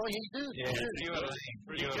 Gilbo. Oh, you do? Yeah, you are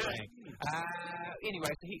Lang.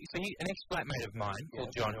 Anyway, so an ex-flatmate of mine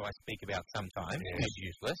called John, who I speak about sometimes, who's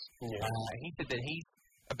useless, he said that he's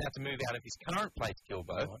about to move out of his current place,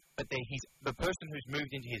 Gilbo, but the person who's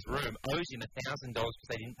moved into his room owes him $1,000 because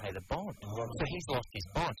they didn't pay the bond. So he's lost his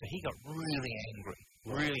bond. So he got really angry,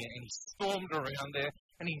 and he stormed around there,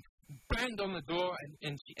 and he banged on the door,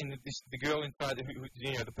 and the girl inside,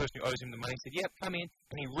 the person who owes him the money, said, "Yep, come in."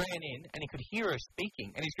 And he ran in, and he could hear her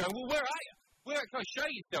speaking, and he's going, "Well, where are you? Show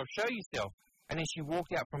yourself." And then she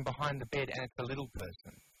walked out from behind the bed, and it's a little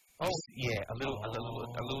person. Oh, yeah, a little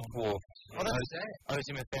dwarf. Owes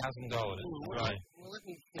him $1,000. Right.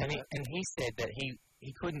 And he said that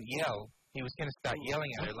he couldn't yell. He was going to start yelling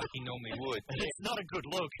at her like he normally would. It's not a good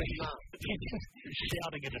look.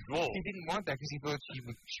 Shouting at a dwarf. He didn't want that because he thought she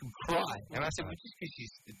would cry. And I said, well, just because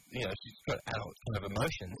she's got adult kind of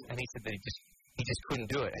emotions. And he said that he just couldn't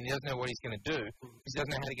do it. And he doesn't know what he's going to do because he doesn't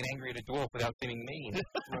know how to get angry at a dwarf without seeming mean.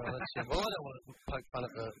 Well, I don't want to poke fun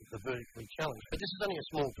at the vertically challenged, but this is only a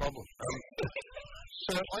small problem.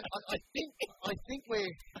 So I think we're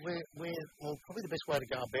probably the best way to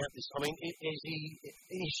go about this. I mean, is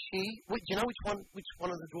she? Do you know which one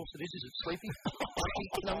of the dwarfs it is? Is it Sleepy?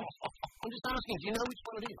 I'm just asking. Do you know which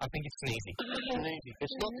one it is? I think it's Sneezy.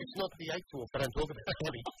 It's not the 8th dwarf. I don't talk about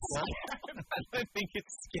Scabby. No? I don't think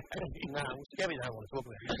it's Scabby. No, Scabby don't want to talk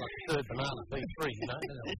about. He's like the third banana, B3. You know, they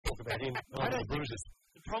don't want to talk about him. I don't bruises.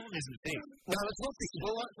 The problem isn't this. No, it's not this.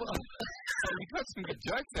 Well, you've got some good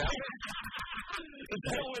jokes out.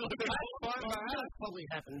 What probably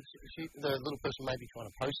happens, the little person may be trying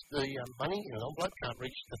to post the money in an envelope, can't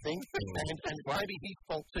reach the thing, and maybe his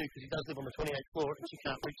fault too, because he does live on the 28th floor and she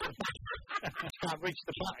can't reach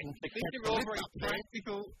the button. These are all very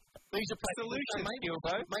practical. These are solutions,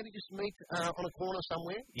 Gilbo. Maybe just meet on a corner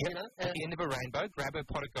somewhere. Yep. You know, at the end of a rainbow, grab a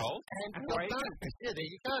pot of gold, and well done. Yeah, there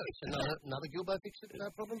you go. It's another Gilbo fix it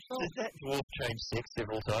problem solved. Does that dwarf change sex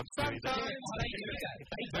several times? Sometimes they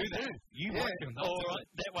do that. You want them. All right,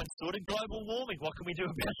 that one's sorted. Global warming. What can we do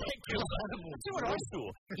about that? See what I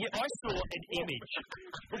saw? Yeah, I saw an image.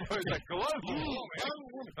 Global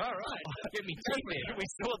warming. All right, get me taken. We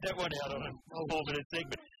sorted that one out on a 4-minute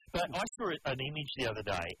segment. But I saw an image the other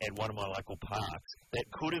day at one of my local parks that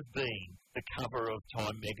could have been the cover of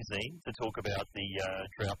Time magazine to talk about the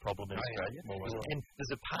drought problem in Australia. And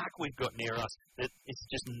there's a park we've got near us that it's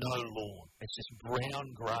just no lawn. It's just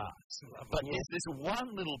brown grass. But there's this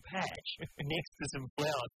one little patch next to some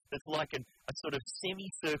flowers that's like a sort of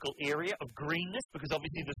semicircle area of greenness because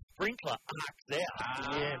obviously the sprinkler arcs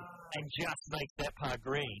out and just makes that part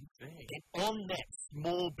green. And on that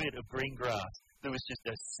small bit of green grass, there was just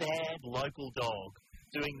a sad local dog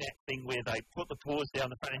doing that thing where they put the paws down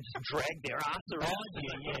the front and just drag their ass around.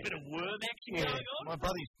 A bit of worm action going on. My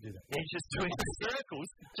brother used to do that. Yeah, he's just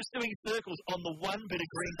doing circles on the one bit of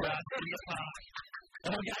green grass in the park.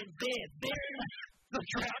 And I'm going, there is the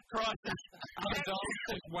drought crisis Other dogs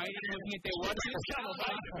just waiting, looking at their watches. Come on,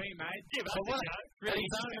 me, mate. Give us a go. Really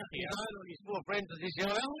on his four friends as his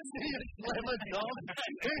young clever dog.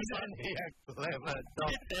 Who's on here? Clever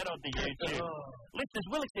dog. Get that on the YouTube. Listeners,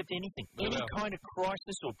 we'll accept anything. Any kind of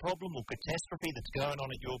crisis or problem or catastrophe that's going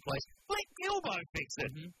on at your place, let Gilbo fix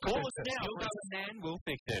it. Call us now. Gilbo and Nan will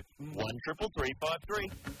fix it.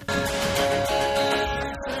 1-333-553.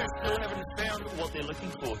 Still haven't found what they're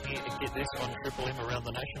looking for here to get this on Triple M around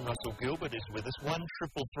the nation. Russell Gilbert is with us.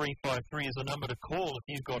 1-333-553 is a number to call if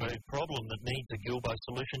you've got a problem that needs a Gilbo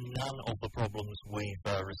solution. None of the problems we've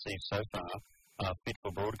received so far are fit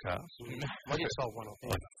for broadcast. Well, you solved one of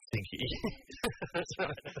them. I think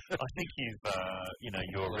you've,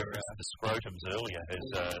 your reference to the scrotums earlier has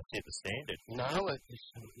set the standard. No,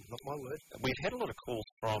 it's not my word. We've had a lot of calls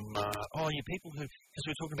from, people who, because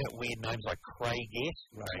we're talking about weird names like Craigette.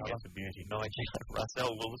 That's a beauty. Nigel,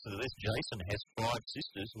 Russell, well, listen to this. Jason has 5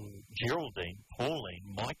 sisters, Geraldine, Pauline,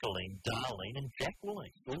 Michaeline, Darlene, and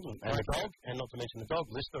Jacqueline. And a dog, and not to mention the dog,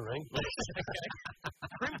 Listerine.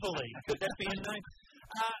 Crimpling, could that be a name?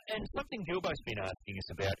 And something Gilbo's been asking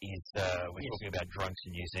us about is, we're talking about drunks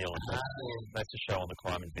in New Zealand. That's a show on the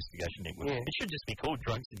Crime Investigation Network. Yeah. It should just be called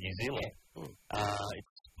Drunks in New Zealand.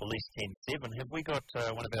 It's Police 10-7. Have we got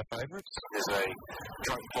one of our favourites? There's a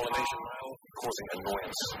drunk Polynesian male causing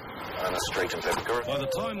annoyance on a street in Papagura. By the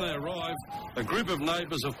time they arrive, a group of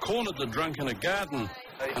neighbours have cornered the drunk in a garden.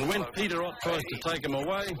 And when Peter Ott tries to take him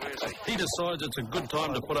away, he decides it's a good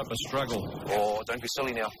time to put up a struggle. Oh, don't be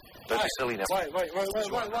silly now. Don't be silly now. Wait. Because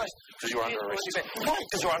you're under arrest. Because you're under arrest.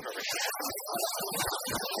 You're under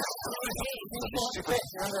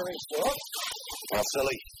arrest, How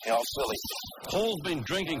silly. How silly. Paul's been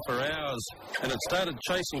drinking for hours and had started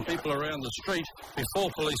chasing people around the street before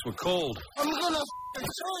police were called. I'm gonna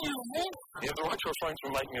tell you, man. You have the right to refrain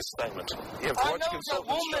from making a statement. You have the right to consult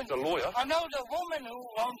and instruct a lawyer. I know the woman who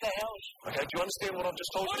owned the house. Okay, do you understand what I've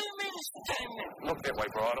just told you? What do you mean statement? Look that way,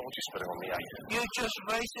 bro. I don't want you spitting on me, eh? You just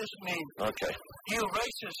racist, man. Okay. You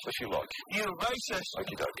racist. If you like. You racist.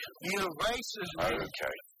 Okie doke. You racist, man.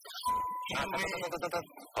 Okay.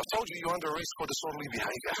 I've told you you're under arrest for disorderly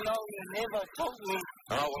behaviour. No, you never told me.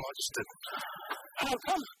 Oh, well, I just did. How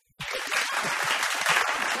come?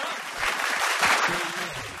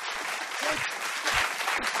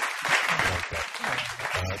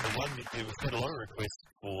 The one that we've had a lot of requests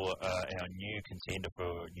for our new contender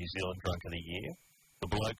for New Zealand Drunk of the Year. The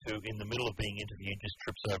bloke who, in the middle of being interviewed, just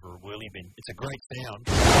trips over a whirly bin. It's a great sound.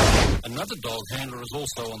 Another dog handler is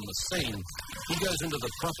also on the scene. He goes into the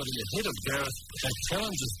property ahead of Gareth and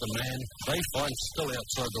challenges the man. They fight still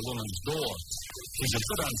outside the woman's door. He's a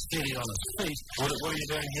bit unsteady on his feet. What are you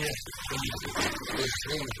doing here? The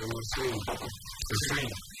scene.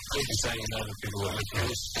 You're saying other people are looking.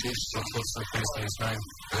 What's the person's name?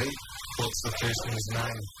 Hey? What's the person's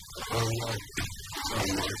name? Oh, no.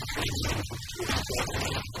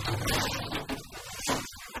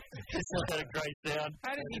 It's not a great sound.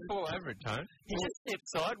 How did he fall over it, Tone? He just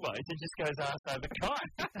steps sideways and just goes ass over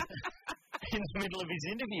kite in the middle of his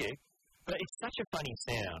interview. But it's such a funny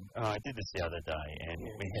sound. I did this the other day, and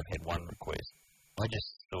we have had one request. I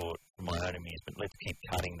just thought, for my own amusement, let's keep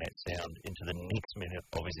cutting that sound into the next minute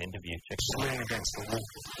of his interview. Check it out. Lean against the wall.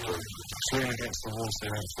 Lean against the wall so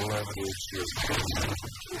you don't fall over.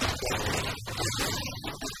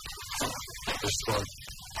 This one.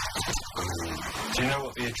 Do you know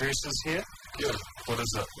what the address is here? Yeah. What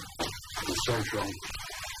is it? The Sojourn.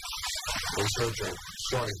 The Sojourn.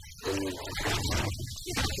 Sorry.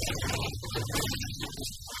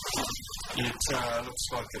 It looks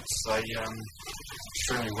like it's a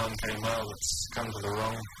extremely one-day male that's come to the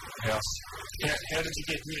wrong house. How did you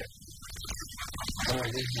get here? How did I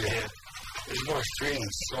get here? It's my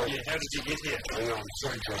friends. Sorry. Yeah, how did you get here? I know, I'm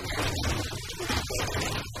sorry, John.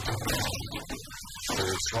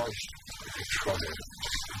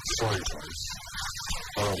 Sorry, guys.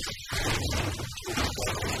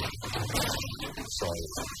 Sorry.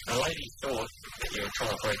 The lady thought that you were trying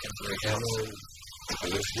to break into the house. I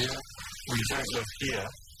live here? Well, you don't live here.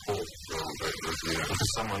 Oh, no, I don't live here.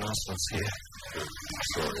 Because someone else lives here.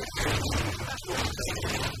 Sorry.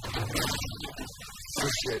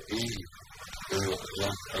 58E. I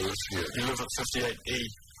live here. You live at 58E.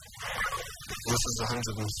 This is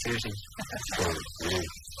 130. Sorry, yeah.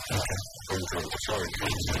 Okay. Sorry.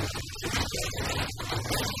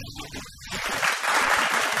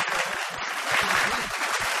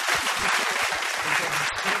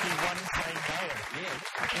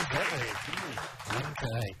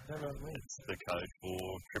 Okay. That's the code for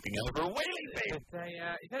tripping over a wheelie bin.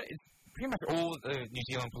 pretty much all the New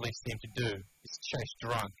Zealand police seem to do is chase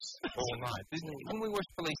drunks all night. When we watch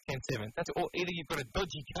Police 10-7, that's all. Either you've got a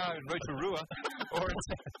dodgy car in Rotorua or it's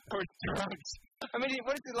drunks. I mean,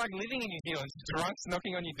 what is it like living in New Zealand? Drunks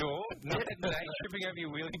knocking on your door, night at night, tripping over your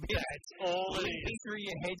wheelie bin. That's all it is. Through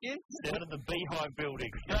your hedges. Down at the Beehive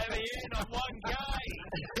building. Over here, not one guy.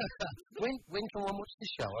 When can one watch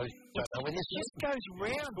this show? I don't know when this just goes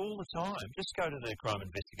round all the time. Just go to the Crime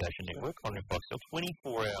Investigation Network on your Foxtel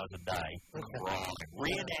 24 hours a day. Okay. Right.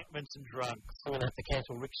 Reenactments and drunks. I'm going to have to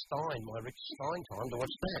cancel Rick Stein, my Rick Stein time to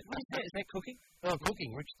watch that. What is that? Is that cooking? Oh,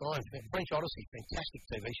 cooking, Rick Stein. French Odyssey, fantastic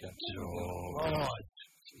TV show. Oh,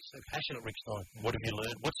 he's so passionate, Rick Stein. What have you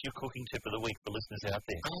learned? What's your cooking tip of the week for listeners out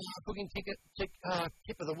there? Cooking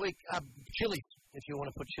tip of the week, chilies. If you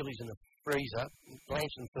want to put chilies in the freezer,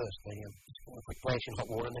 blanch them first. They quick blanch in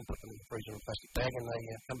hot water and then put them in the freezer in a plastic bag, and they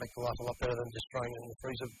come back to life a lot better than just throwing them in the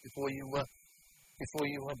freezer before you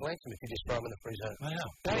blanch them. If you just throw them in the freezer. Wow,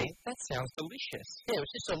 that sounds delicious. Yeah,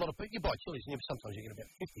 it's just a lot of people. You buy chilies and sometimes you get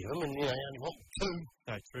about 50 of them, and you only want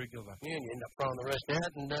 2. No, true, Gilbert. Yeah, and you end up throwing the rest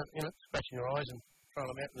out and scratching your eyes and throwing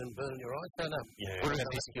them out and then burning your eyes. Don't know. Yeah. What about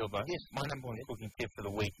this, Gilbert? Yes. My number one cooking tip for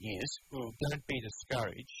the week is don't be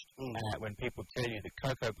discouraged when people tell you that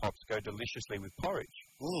Cocoa Pops go deliciously with porridge.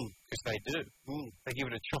 Because they do. They give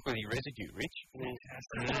it a chocolatey residue, Rich. Well,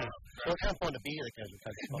 I can't find a beer that goes with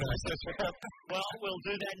Cocoa Pops. Well, we'll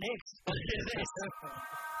do that next.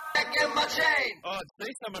 Get my chain! Oh, I'd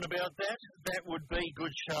say something about that. That would be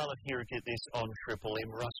Good Charlotte here at Get This on Triple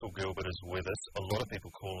M. Russell Gilbert is with us. A lot of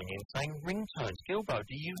people calling in saying ringtones. Gilbo,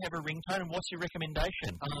 do you have a ringtone and what's your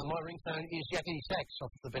recommendation? My ringtone is Yakety Sax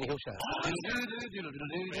off the Benny Hill Show.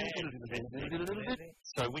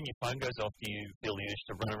 So when your phone goes off, do you feel the urge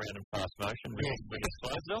to run around in fast motion when it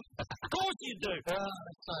slides off? Of course you do!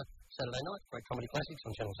 Saturday night, Great Comedy Classics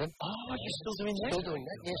on Channel 7. Oh, you're still doing that? Still doing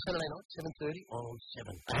that, yeah. Saturday night, 7:30 on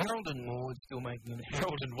 7. Harold and Maude still making it.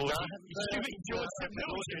 Harold and Maude. Harold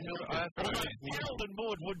and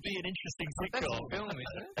Maude would be an interesting sitcom. Film, isn't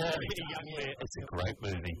it? It's a great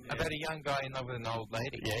movie. About a young guy in love with an old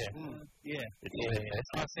lady. Yeah.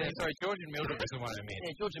 Sorry, George and Mildred is the one I meant.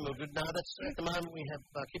 Yeah, George and Mildred. No, that's at the moment we have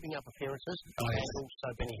Keeping Up Appearances and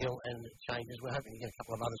also Benny Hill and Changes. We're hoping to get a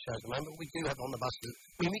couple of other shows at the moment, but we do have On the Bus.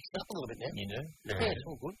 We mixed up a little bit now. You know? Yeah, it's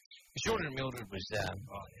all good. George and Mildred was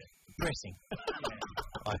depressing.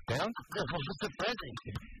 I found. It was depressing.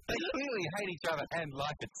 They clearly hate each other and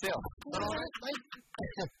life itself. They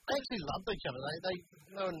actually loved each other. They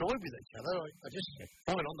were annoyed with each other. I just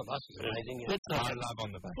find On the Bus is amazing. I love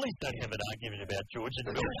On the Bus. Please don't have an argument about George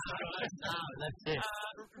and Mildred. No, that's it.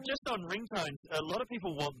 Just on ringtones, a lot of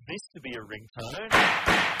people want this to be a ringtone.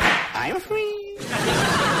 I'm free. There's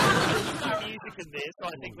no music in there, so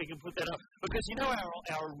I think we can put that up. Because you know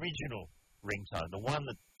our original ringtone, the one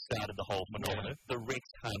that started the whole phenomenon, the Rex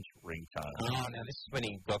Hunt ringtone. Oh, now this is when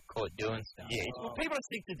he got caught doing stuff. Yeah, well, people are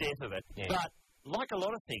sick to death of it. Yeah. But, like a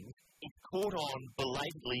lot of things, it caught on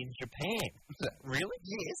belatedly in Japan. Really?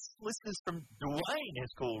 Yes. Listeners from Dwayne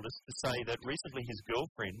has called us to say that recently his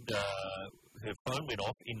girlfriend, her phone went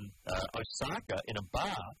off in Osaka in a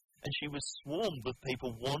bar, and she was swarmed with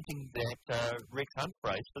people wanting that Rex Hunt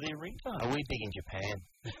phrase for their ringtone. Are we big in Japan?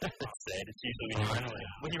 That's sad. It's usually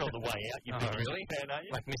when you're on the way out, you're big in Japan, aren't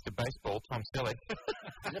you? Like Mr. Baseball, Tom Selleck.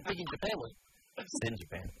 Is it big in Japan? It's in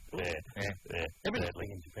Japan. Yeah. Everything's big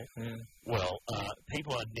in Japan. Well,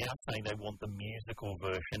 people are now saying they want the musical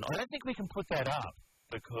version. I don't think we can put that up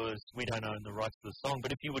because we don't own the rights to the song.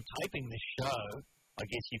 But if you were taping this show, I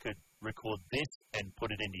guess you could record this and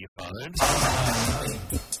put it into your phone.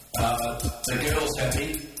 The girl's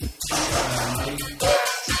happy.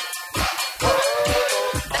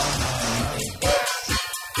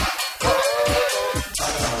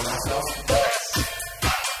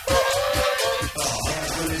 How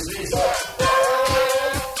good is this?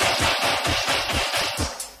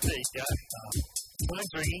 There you go.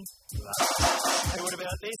 Phone's ringing. Hey, what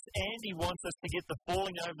about this? Andy wants us to get the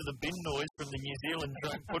falling over the bin noise from the New Zealand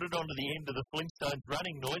drunk, put it onto the end of the Flintstones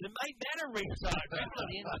running noise, and make that a ringtone.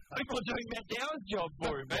 People are doing Matt Dower's job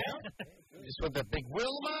for him, man. Just with the big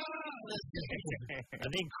Wilma.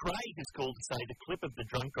 And then Craig is called to say the clip of the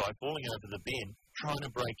drunk guy falling over the bin, trying to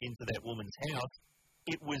break into that woman's house.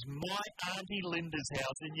 It was my Auntie Linda's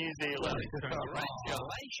house in New Zealand.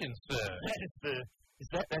 Congratulations, sir.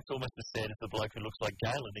 That's almost as sad as the bloke who looks like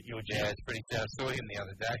Galen at your jazz. Yeah, it's pretty sad. I saw him the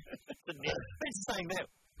other day. He's saying that,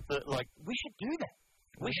 we should do that.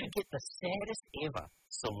 We should get the saddest ever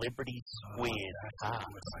celebrity squared.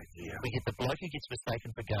 We get the bloke who gets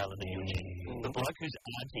mistaken for Galen the Union, the bloke whose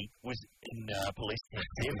auntie was in police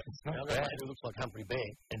detective. It's not bad. Who looks like Humphrey Bear.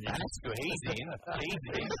 And then that's good. He's in.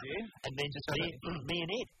 And then just me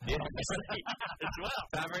and Ed. As well.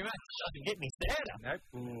 Thank you very much. Doesn't get any sadder. Nope.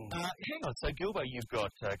 Hang on. So, Gilbert, you've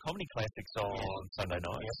got Comedy Classics on Sunday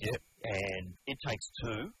nights. Yep. And It Takes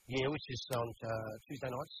Two. Yeah, which is on Tuesday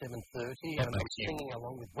night, 7:30. And I'm singing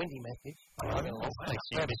along with Wendy Matthews.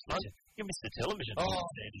 You missed the television.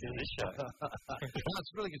 This show.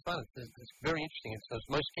 It's really good fun. It's very interesting. It's the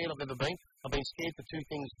most scared I've ever been. I've been scared for two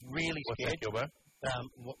things, really scared. What's that, Gilbert?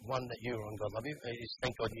 One that you're on, God love you, is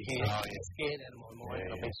Thank God You're Here. Scared out of my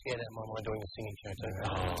mind. I've been scared out of my mind doing a singing show too.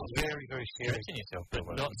 It's very, very scary. Yourself, but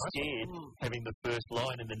not scared having the first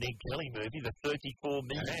line in the Ned Kelly movie, the $34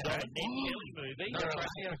 million Ned Kelly movie.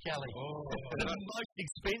 Kelly. The most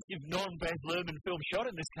expensive non-Baz Luhrmann film shot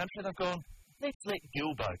in this country. They've gone, let's let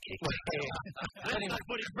Gilbo kick it. Let's not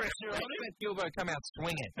put pressure on him. Let Gilbo come out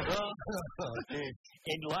swinging.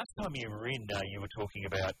 And last time you were in, you were talking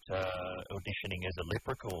about auditioning as a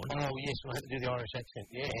leprechaun. Oh, yes, I had to do the Irish accent,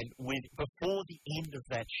 And before the end of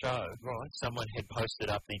that show, someone had posted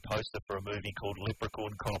up the poster for a movie called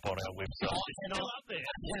Leprechaun Cop on our website. And I love that.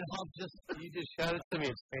 You just showed it to me.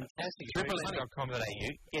 It's fantastic. triplem.com.au.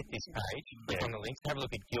 Get this page. Click on the links. Have a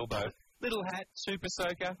look at Gilbo. Little hat, super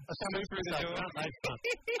soaker, smooth through the door.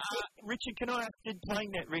 Richard, can I ask, did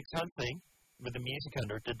playing that Rex Hunt thing with the music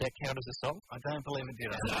under it, did that count as a song? I don't believe it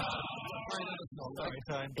did.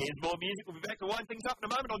 Here's more music. We'll be back to wind things up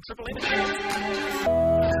in a moment on Triple M.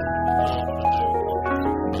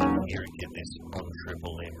 Here and get this on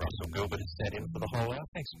Triple M. Russell Gilbert has sat in for the whole hour.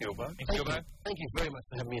 Thanks, Gilbert. Thank you very much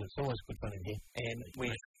for having me in. It's always good fun in here. And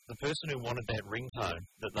the person who wanted that ringtone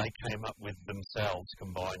that they came up with themselves,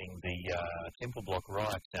 combining the Temple Block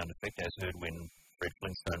Riot sound effect, as heard when Fred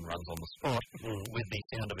Flintstone runs on the spot, with the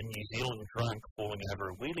sound of a New Zealand drunk falling over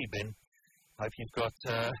a wheelie bin. Hope you've got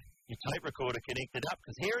your tape recorder connected up,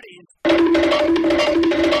 because here it is.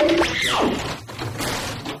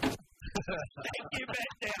 Thank you,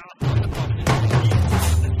 back down.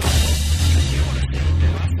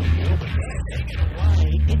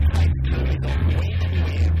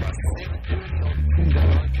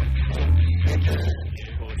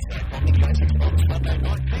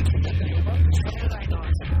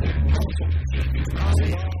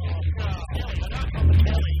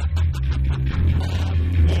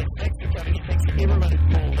 Everybody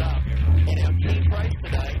pulled up, and our key phrase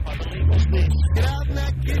today, I believe, was this. Get out in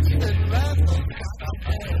that kitchen and wrestle.